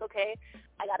now I'm like, okay,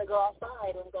 I got to go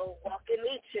outside and go walk in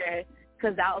nature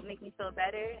because that will make me feel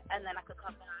better, and then I could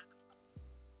come back,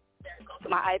 go to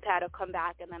my iPad or come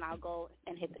back, and then I'll go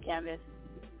and hit the canvas.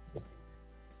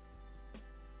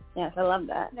 Yes, I love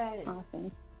that. That is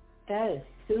awesome. That is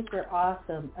super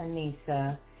awesome,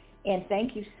 Anissa. And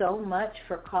thank you so much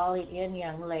for calling in,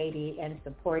 young lady, and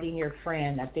supporting your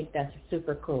friend. I think that's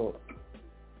super cool.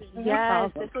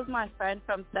 Yes, this was my friend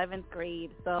from 7th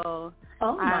grade, so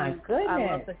oh my goodness, I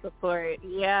love the support.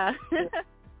 Yeah.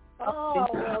 Oh,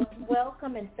 well,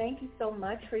 welcome, and thank you so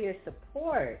much for your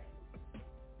support.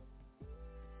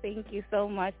 Thank you so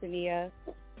much, Ania.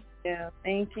 Yeah,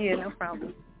 thank you. No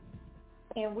problem.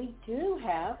 And we do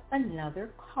have another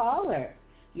caller.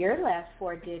 Your last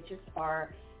 4 digits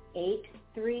are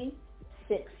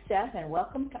 8367.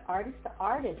 Welcome to Artist to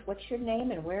Artist. What's your name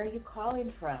and where are you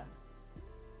calling from?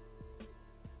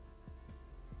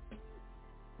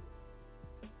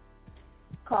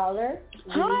 Caller,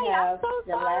 we have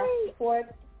the last 4.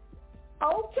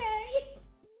 Okay.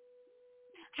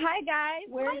 Hi, guys.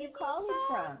 Where are you calling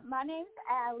from? My name's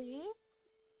Allie.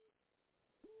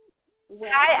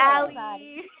 Hi,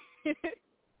 Allie.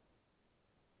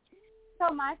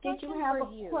 So my question Did you have for a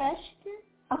question?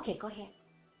 Okay, go ahead.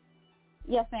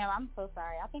 Yes, ma'am. I'm so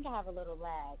sorry. I think I have a little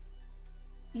lag.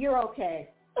 You're okay.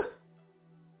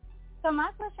 So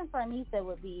my question for Anissa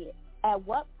would be, at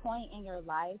what point in your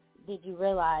life did you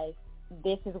realize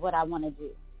this is what I want to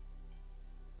do?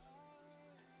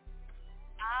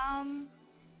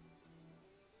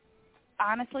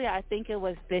 honestly, I think it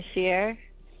was this year.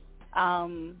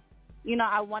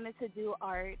 I wanted to do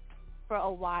art for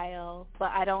a while,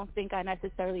 but I don't think I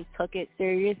necessarily took it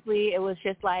seriously. It was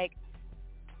just like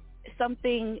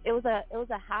something. It was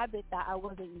a habit that I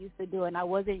wasn't used to doing. I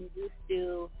wasn't used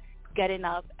to getting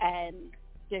up and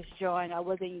just drawing. I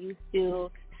wasn't used to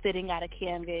sitting at a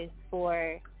canvas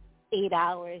for 8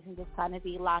 hours and just kind of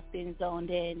be locked in, zoned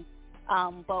in.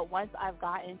 But once I've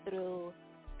gotten through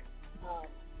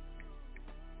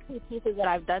two pieces that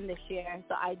I've done this year,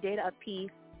 so I did a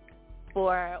piece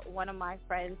for one of my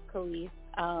friends, Khalees,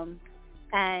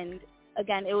 and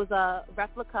again, it was a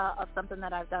replica of something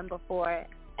that I've done before,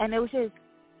 and it was just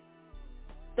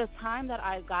the time that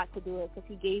I got to do it, because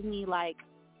he gave me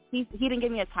he didn't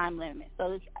give me a time limit,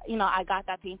 so I got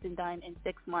that painting done in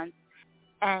 6 months,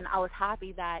 and I was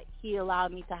happy that he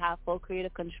allowed me to have full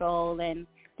creative control and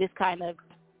just kind of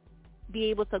be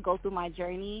able to go through my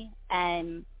journey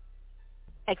and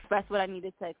express what I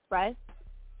needed to express.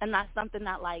 And that's something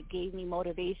that gave me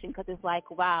motivation, because it's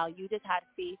wow, you just had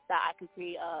faith that I could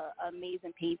create an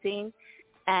amazing painting,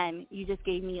 and you just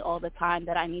gave me all the time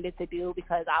that I needed to do,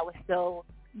 because I was still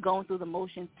going through the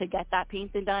motions to get that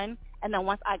painting done. And then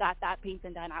once I got that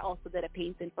painting done, I also did a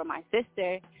painting for my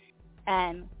sister,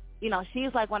 and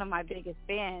she's one of my biggest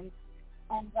fans.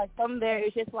 And from there,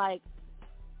 it's just I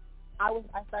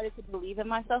started to believe in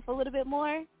myself a little bit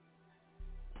more.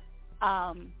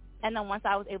 And then once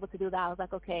I was able to do that, I was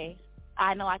like, okay,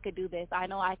 I know I could do this. I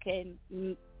know I can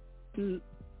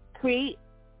create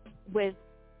with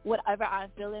whatever I'm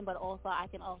feeling, but also I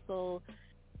can also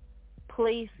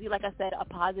place, like I said, a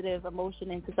positive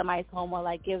emotion into somebody's home,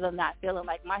 or give them that feeling.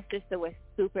 My sister was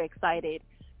super excited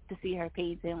to see her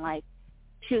painting.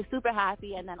 She was super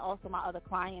happy. And then also my other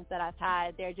clients that I've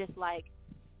had, they're just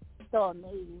so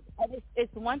amazed. And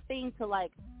it's one thing to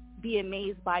be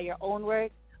amazed by your own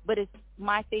work, but it's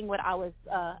my thing. What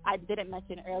I didn't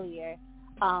mention earlier,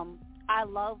 I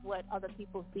love what other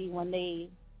people see when they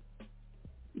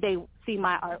see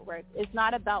my artwork. It's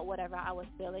not about whatever I was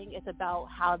feeling. It's about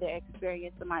how they're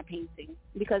experiencing my painting,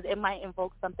 because it might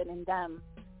invoke something in them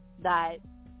that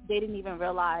they didn't even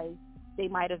realize they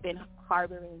might have been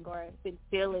harboring or been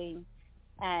feeling.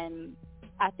 And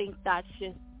I think that's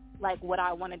just what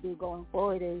I want to do going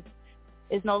forward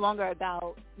is no longer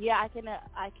about,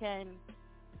 I can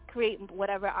create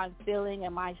whatever I'm feeling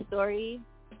in my story,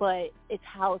 but it's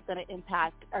how it's going to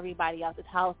impact everybody else. It's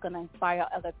how it's going to inspire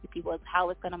other people. It's how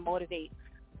it's going to motivate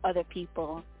other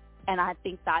people. And I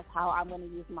think that's how I'm going to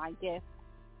use my gift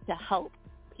to help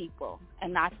people.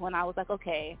 And that's when I was like,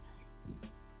 okay,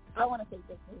 I want to take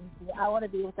this seriously. I want to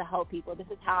be able to help people. This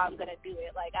is how I'm going to do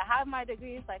it. I have my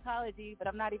degree in psychology, but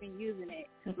I'm not even using it.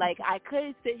 I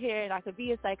could sit here and I could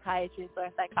be a psychiatrist or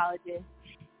a psychologist,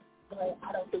 but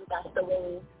I don't think that's the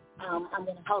way I'm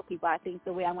going to help people. I think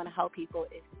the way I'm going to help people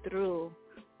is through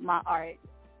my art,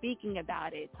 speaking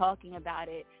about it, talking about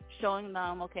it, showing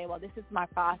them, okay, well, this is my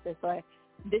process, or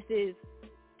this is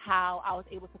how I was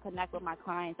able to connect with my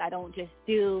clients. I don't just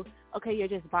do, okay, you're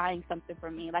just buying something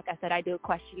from me. Like I said, I do a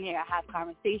questionnaire. I have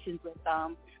conversations with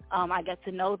them. I get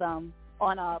to know them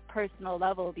on a personal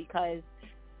level, because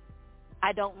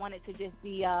I don't want it to just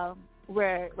be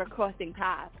we're crossing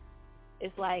paths.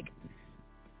 It's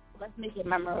let's make it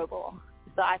memorable.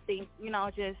 So I think,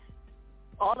 just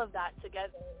all of that together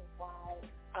is why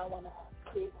I want to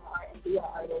create art and be an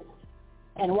artist.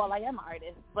 And I am an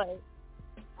artist, but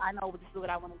I know this is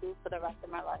what I want to do for the rest of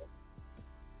my life.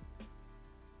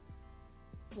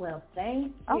 Well, thank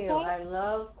you. Okay. I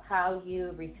love how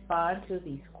you respond to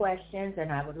these questions,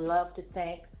 and I would love to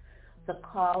thank the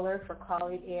caller for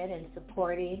calling in and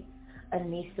supporting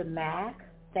iAMvck.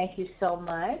 Thank you so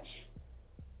much.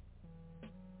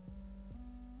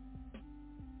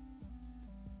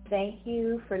 Thank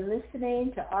you for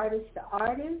listening to Artist to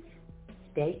Artist.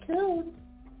 Stay tuned.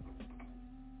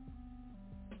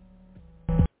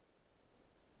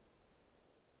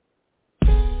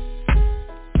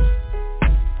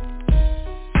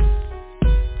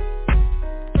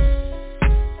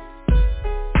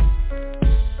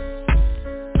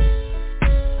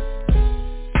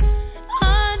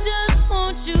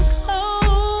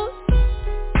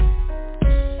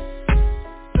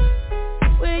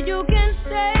 You can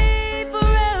stay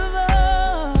forever.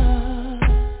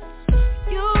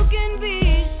 You can be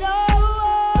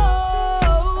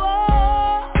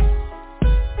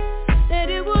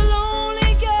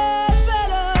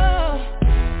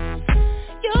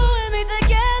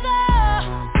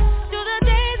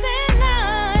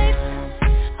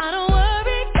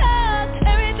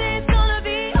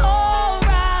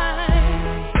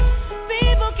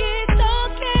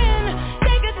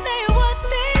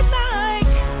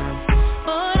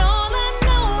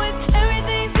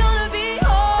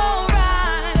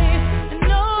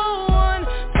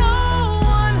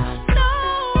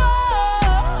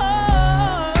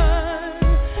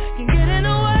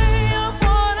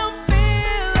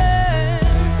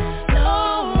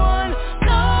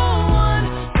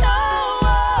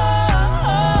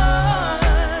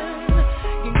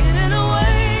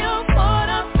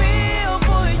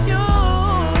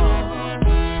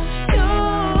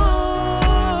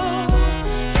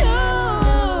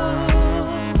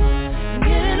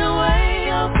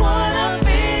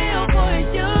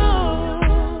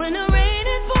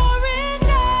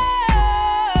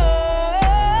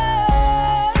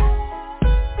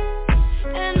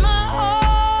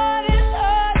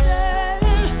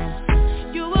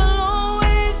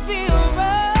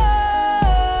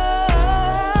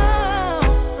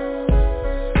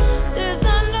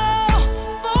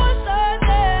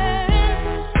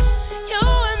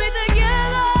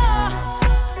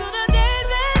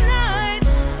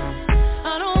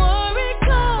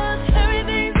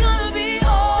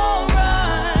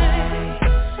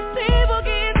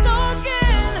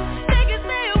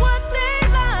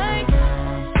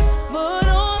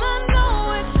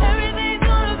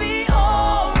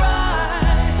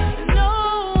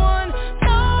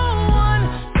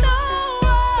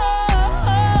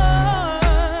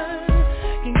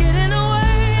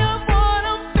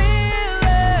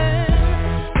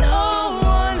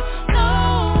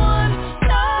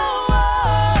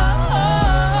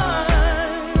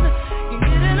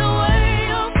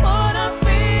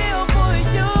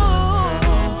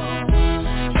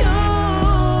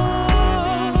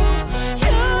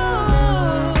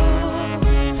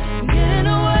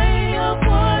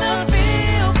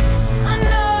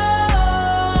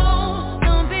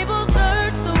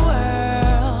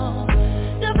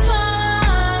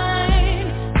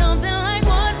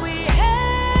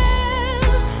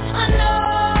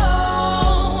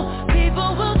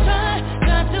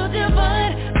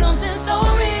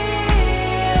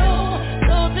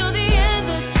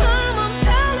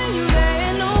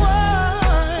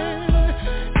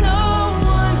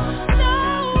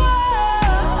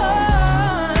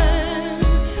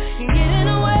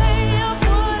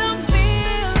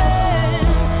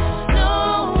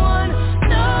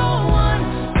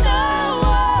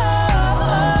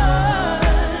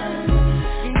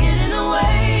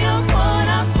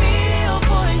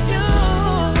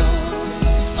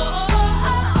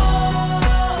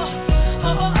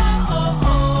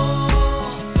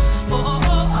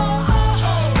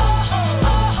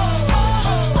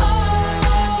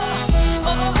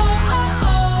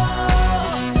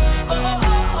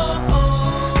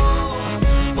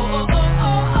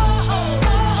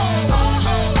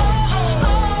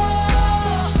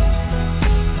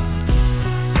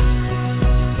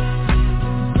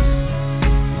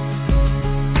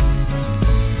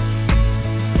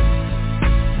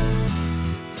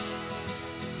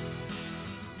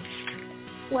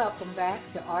Welcome back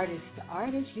to Artist to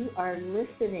Artist. You are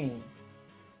listening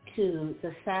to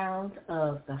the sounds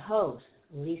of the host,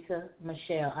 Lisa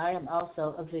Michelle. I am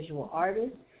also a visual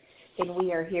artist, and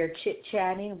we are here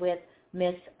chit-chatting with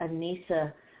Miss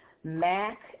Anissa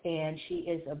Mack, and she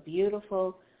is a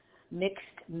beautiful mixed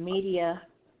media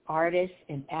artist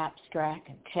in abstract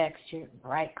and texture,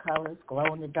 bright colors,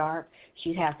 glow in the dark.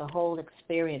 She has a whole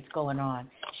experience going on.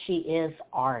 She is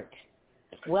art.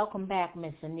 Welcome back,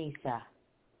 Miss Anissa.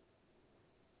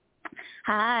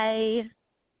 Hi.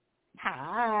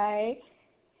 Hi.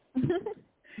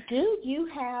 Do you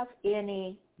have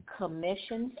any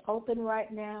commissions open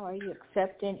right now? Are you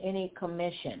accepting any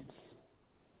commissions?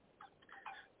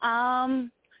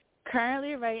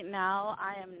 Currently right now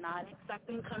I am not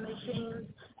accepting commissions,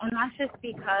 and that's just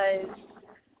because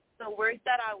the work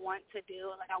that I want to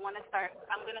do, like I'm going to start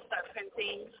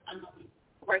printing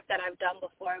work that I've done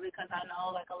before, because I know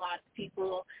like a lot of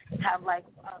people have like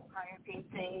prior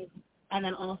paintings, and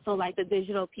then also like the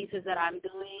digital pieces that I'm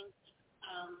doing.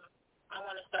 I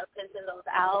want to start printing those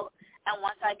out, and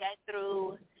once I get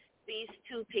through these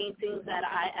two paintings that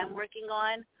I am working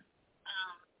on,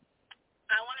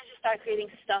 I want to just start creating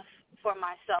stuff for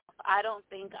myself. I don't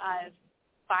think I've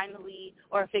finally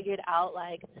or figured out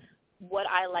like what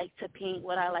I like to paint,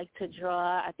 what I like to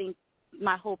draw. I think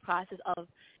my whole process of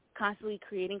constantly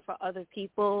creating for other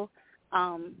people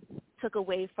took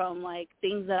away from like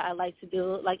things that I like to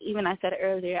do. Like even I said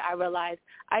earlier, I realized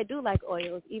I do like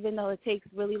oils, even though it takes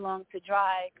really long to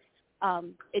dry.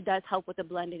 It does help with the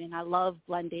blending, and I love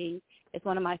blending. It's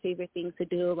one of my favorite things to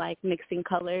do, like mixing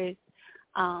colors.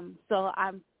 So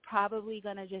I'm probably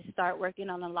going to just start working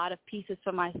on a lot of pieces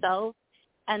for myself,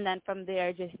 and then from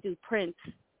there just do prints.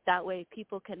 That way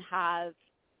people can have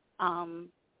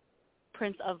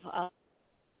prints of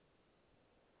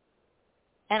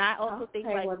and I also think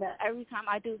like every time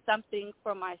I do something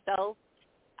for myself,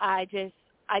 I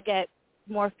get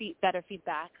more better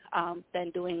feedback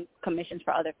than doing commissions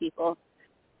for other people.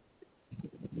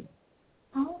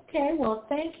 Okay, well,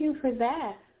 thank you for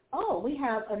that. Oh, we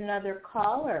have another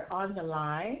caller on the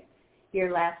line.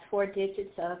 Your last four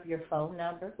digits of your phone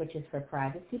number, which is for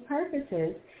privacy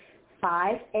purposes,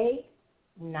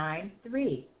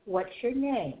 5893. What's your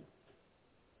name?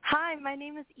 Hi, my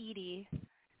name is Edie.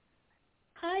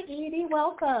 Hi, Edie.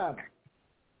 Welcome.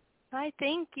 Hi,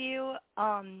 thank you.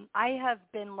 I have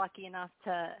been lucky enough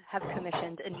to have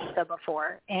commissioned Anissa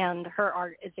before, and her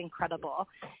art is incredible.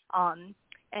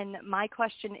 And my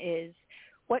question is,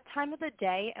 what time of the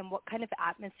day and what kind of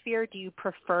atmosphere do you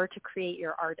prefer to create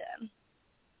your art in?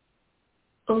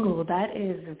 Oh, that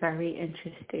is very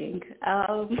interesting.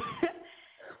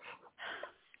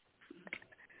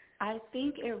 I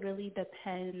think it really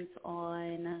depends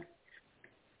on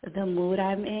the mood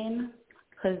I'm in,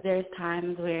 because there's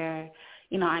times where,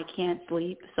 I can't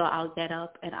sleep, so I'll get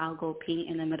up and I'll go paint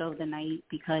in the middle of the night,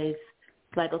 because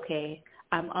it's like, okay,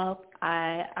 I'm up,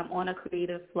 I'm on a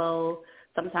creative flow.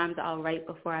 Sometimes I'll write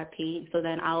before I paint, so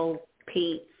then I'll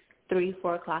paint 3,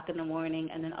 4 o'clock in the morning,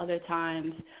 and then other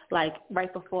times, like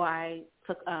right before I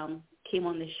came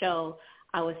on the show,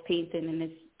 I was painting in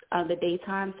the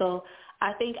daytime. So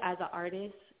I think as an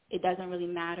artist, it doesn't really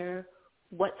matter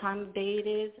what time of day it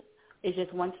is. It's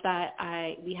just once that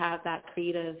we have that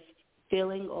creative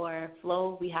feeling or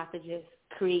flow, we have to just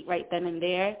create right then and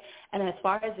there. And as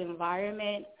far as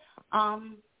environment,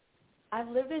 I've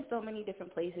lived in so many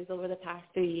different places over the past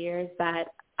 3 years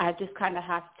that I just kind of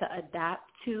have to adapt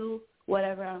to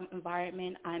whatever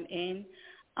environment I'm in.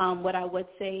 What I would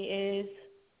say is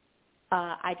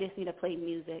I just need to play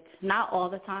music. Not all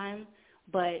the time,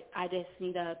 but I just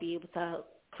need to be able to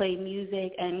play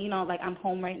music. And, like I'm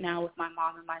home right now with my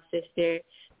mom and my sister,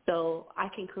 so I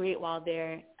can create while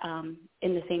they're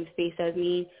in the same space as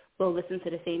me. We'll listen to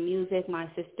the same music. My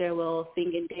sister will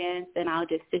sing and dance, and I'll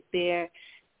just sit there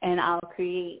and I'll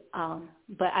create.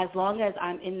 But as long as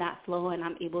I'm in that flow and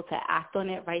I'm able to act on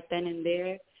it right then and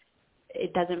there,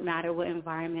 it doesn't matter what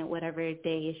environment, whatever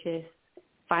day. It's just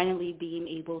finally being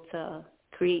able to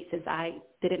create, since I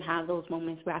didn't have those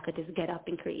moments where I could just get up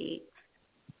and create.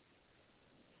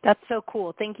 That's so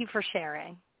cool. Thank you for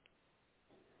sharing.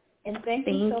 And thank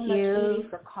you so much, Edie,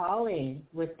 for calling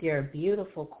with your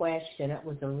beautiful question. It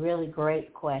was a really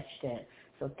great question.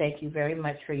 So thank you very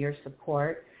much for your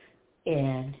support.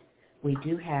 And we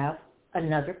do have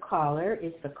another caller.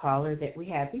 It's the caller that we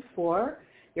had before.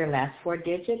 Your last four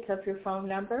digits of your phone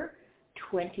number,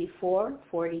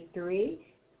 2443.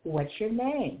 What's your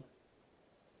name?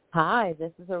 Hi,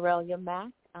 this is Aurelia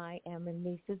Mack. I am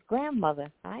Anissa's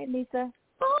grandmother. Hi, Anissa.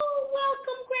 Oh,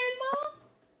 welcome,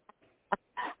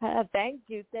 Thank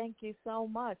you so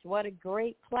much. What a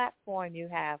great platform you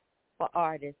have for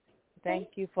artists. Thank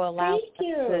you for allowing us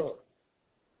to.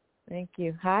 Thank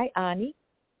you. Hi, Ani.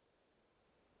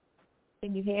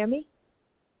 Can you hear me?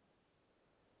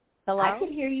 Hello? I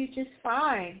can hear you just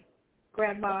fine,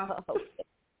 Grandma.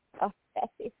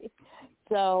 Okay.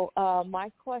 So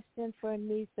my question for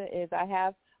Anissa is, I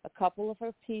have a couple of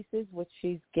her pieces which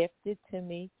she's gifted to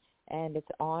me, and it's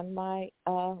on my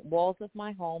walls of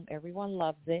my home. Everyone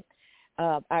loves it.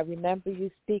 I remember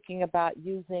you speaking about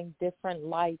using different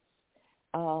lights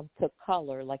to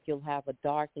color, like you'll have a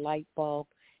dark light bulb,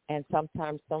 and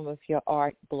sometimes some of your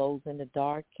art glows in the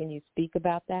dark. Can you speak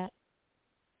about that?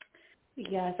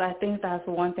 Yes, I think that's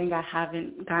one thing I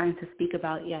haven't gotten to speak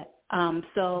about yet.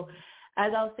 So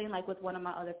as I was saying, like with one of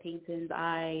my other paintings,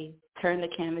 I turn the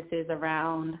canvases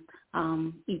around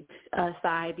each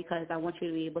side because I want you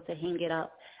to be able to hang it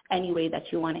up any way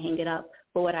that you want to hang it up.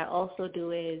 But what I also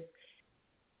do is,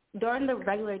 during the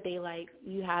regular daylight,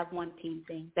 you have one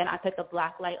painting. Then I put the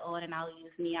black light on, and I'll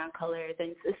use neon colors.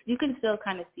 And you can still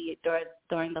kind of see it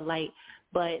during the light,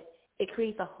 but it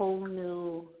creates a whole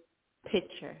new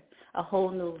picture, a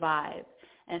whole new vibe.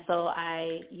 And so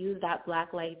I use that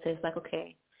black light to, it's like,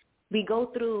 okay, we go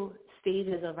through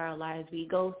stages of our lives. We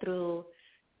go through,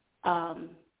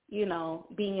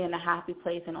 being in a happy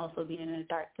place and also being in a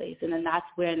dark place. And then that's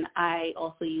when I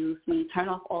also when you turn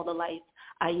off all the lights,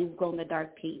 I use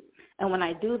glow-in-the-dark paint. And when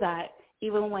I do that,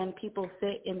 even when people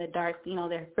sit in the dark,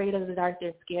 they're afraid of the dark,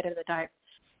 they're scared of the dark,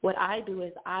 what I do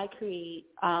is I create,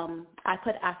 I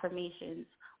put affirmations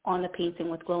on the painting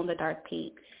with glow-in-the-dark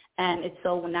paint. And it's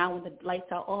so now when the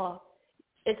lights are off,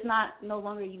 it's no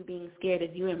longer you being scared.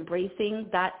 It's you embracing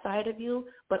that side of you,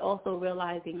 but also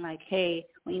realizing like, hey,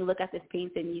 when you look at this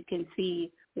painting, you can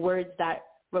see words that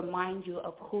remind you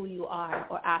of who you are,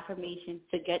 or affirmations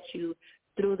to get you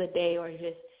through the day or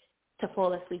just to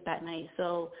fall asleep at night.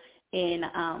 So in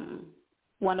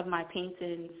one of my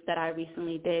paintings that I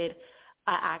recently did,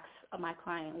 I asked my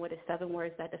client, what is 7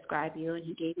 words that describe you? And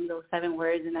he gave me those 7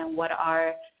 words. And then what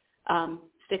are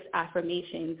 6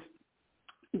 affirmations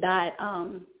that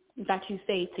you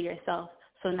say to yourself?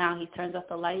 So now he turns off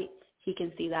the light, he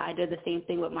can see that. I did the same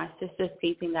thing with my sister's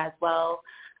painting as well.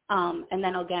 And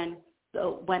then again,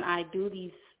 so when I do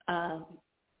these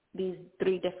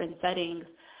 3 different settings,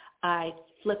 I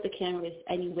flip the canvas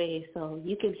any way. So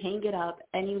you can hang it up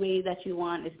any way that you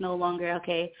want. It's no longer,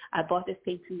 okay, I bought this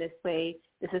painting this way.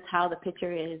 This is how the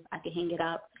picture is. I can hang it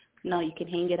up. No, you can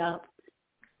hang it up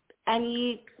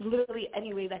literally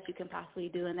any way that you can possibly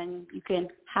do. And then you can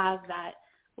have that,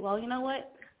 well, you know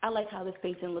what? I like how this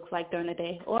painting looks like during the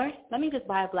day. Or let me just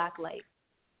buy a black light.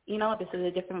 This is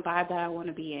a different vibe that I want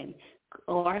to be in.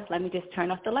 Or let me just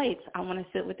turn off the lights. I want to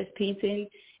sit with this painting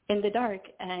in the dark.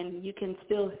 And you can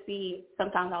still see,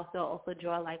 sometimes I'll still also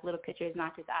draw like little pictures,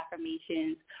 not just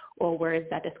affirmations or words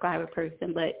that describe a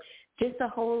person, but just a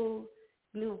whole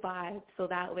new vibe. So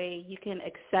that way you can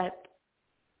accept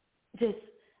just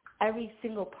every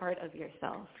single part of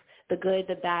yourself, the good,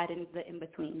 the bad, and the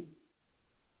in-between.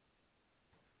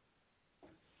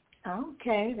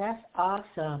 Okay, that's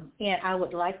awesome. And I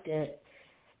would like to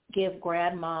give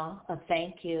Grandma a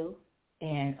thank you,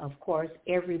 and, of course,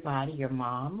 everybody, your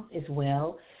mom as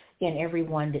well, and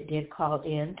everyone that did call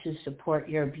in to support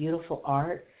your beautiful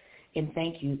art. And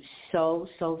thank you so,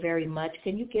 so very much.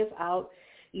 Can you give out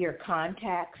your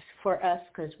contacts for us,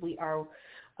 because we are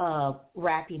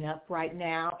wrapping up right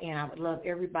now, and I would love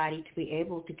everybody to be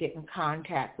able to get in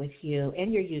contact with you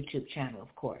and your YouTube channel,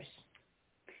 of course.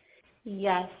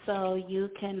 Yes, so you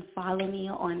can follow me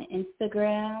on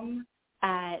Instagram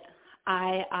at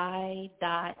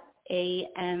iAMvck,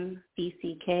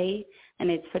 and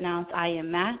it's pronounced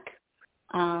iAMvck.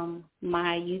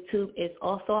 My YouTube is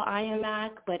also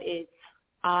iAMvck, but it's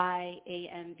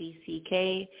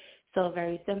iAMvck, so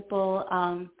very simple.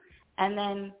 And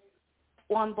then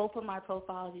on both of my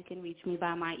profiles, you can reach me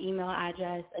by my email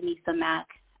address,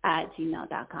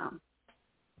 anisamack@gmail.com.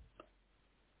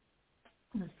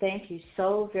 Thank you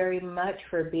so very much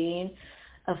for being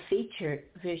a featured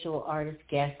visual artist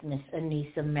guest, Miss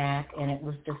Anissa Mack, and it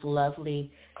was just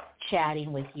lovely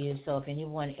chatting with you. So if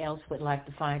anyone else would like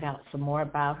to find out some more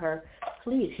about her,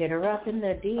 please hit her up in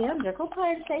the DMs or go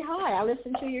by and say hi. I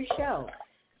listen to your show.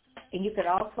 And you could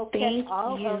also catch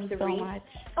all of the replays.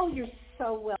 Oh, you're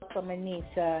so welcome,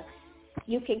 Anissa.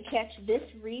 You can catch this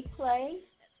replay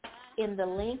in the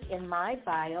link in my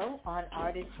bio on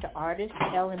Artist to Artist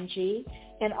LMG,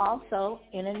 and also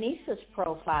in Anissa's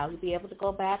profile. You'll be able to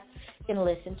go back and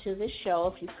listen to this show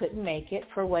if you couldn't make it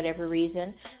for whatever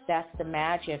reason. That's the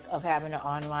magic of having an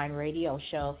online radio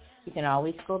show. You can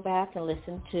always go back and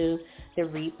listen to the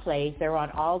replays. They're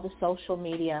on all the social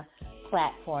media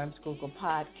platforms, Google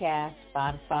Podcasts,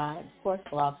 Spotify, of course,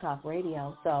 Blog Talk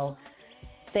Radio. So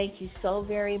thank you so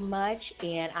very much,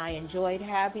 and I enjoyed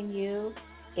having you.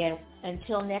 And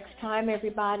until next time,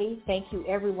 everybody, thank you,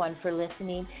 everyone, for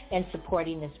listening and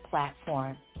supporting this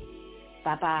platform.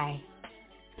 Bye-bye.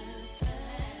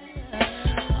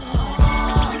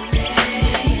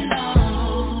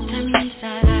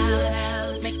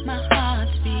 Make my heart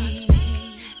beat,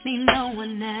 need no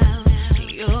one else.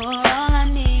 You're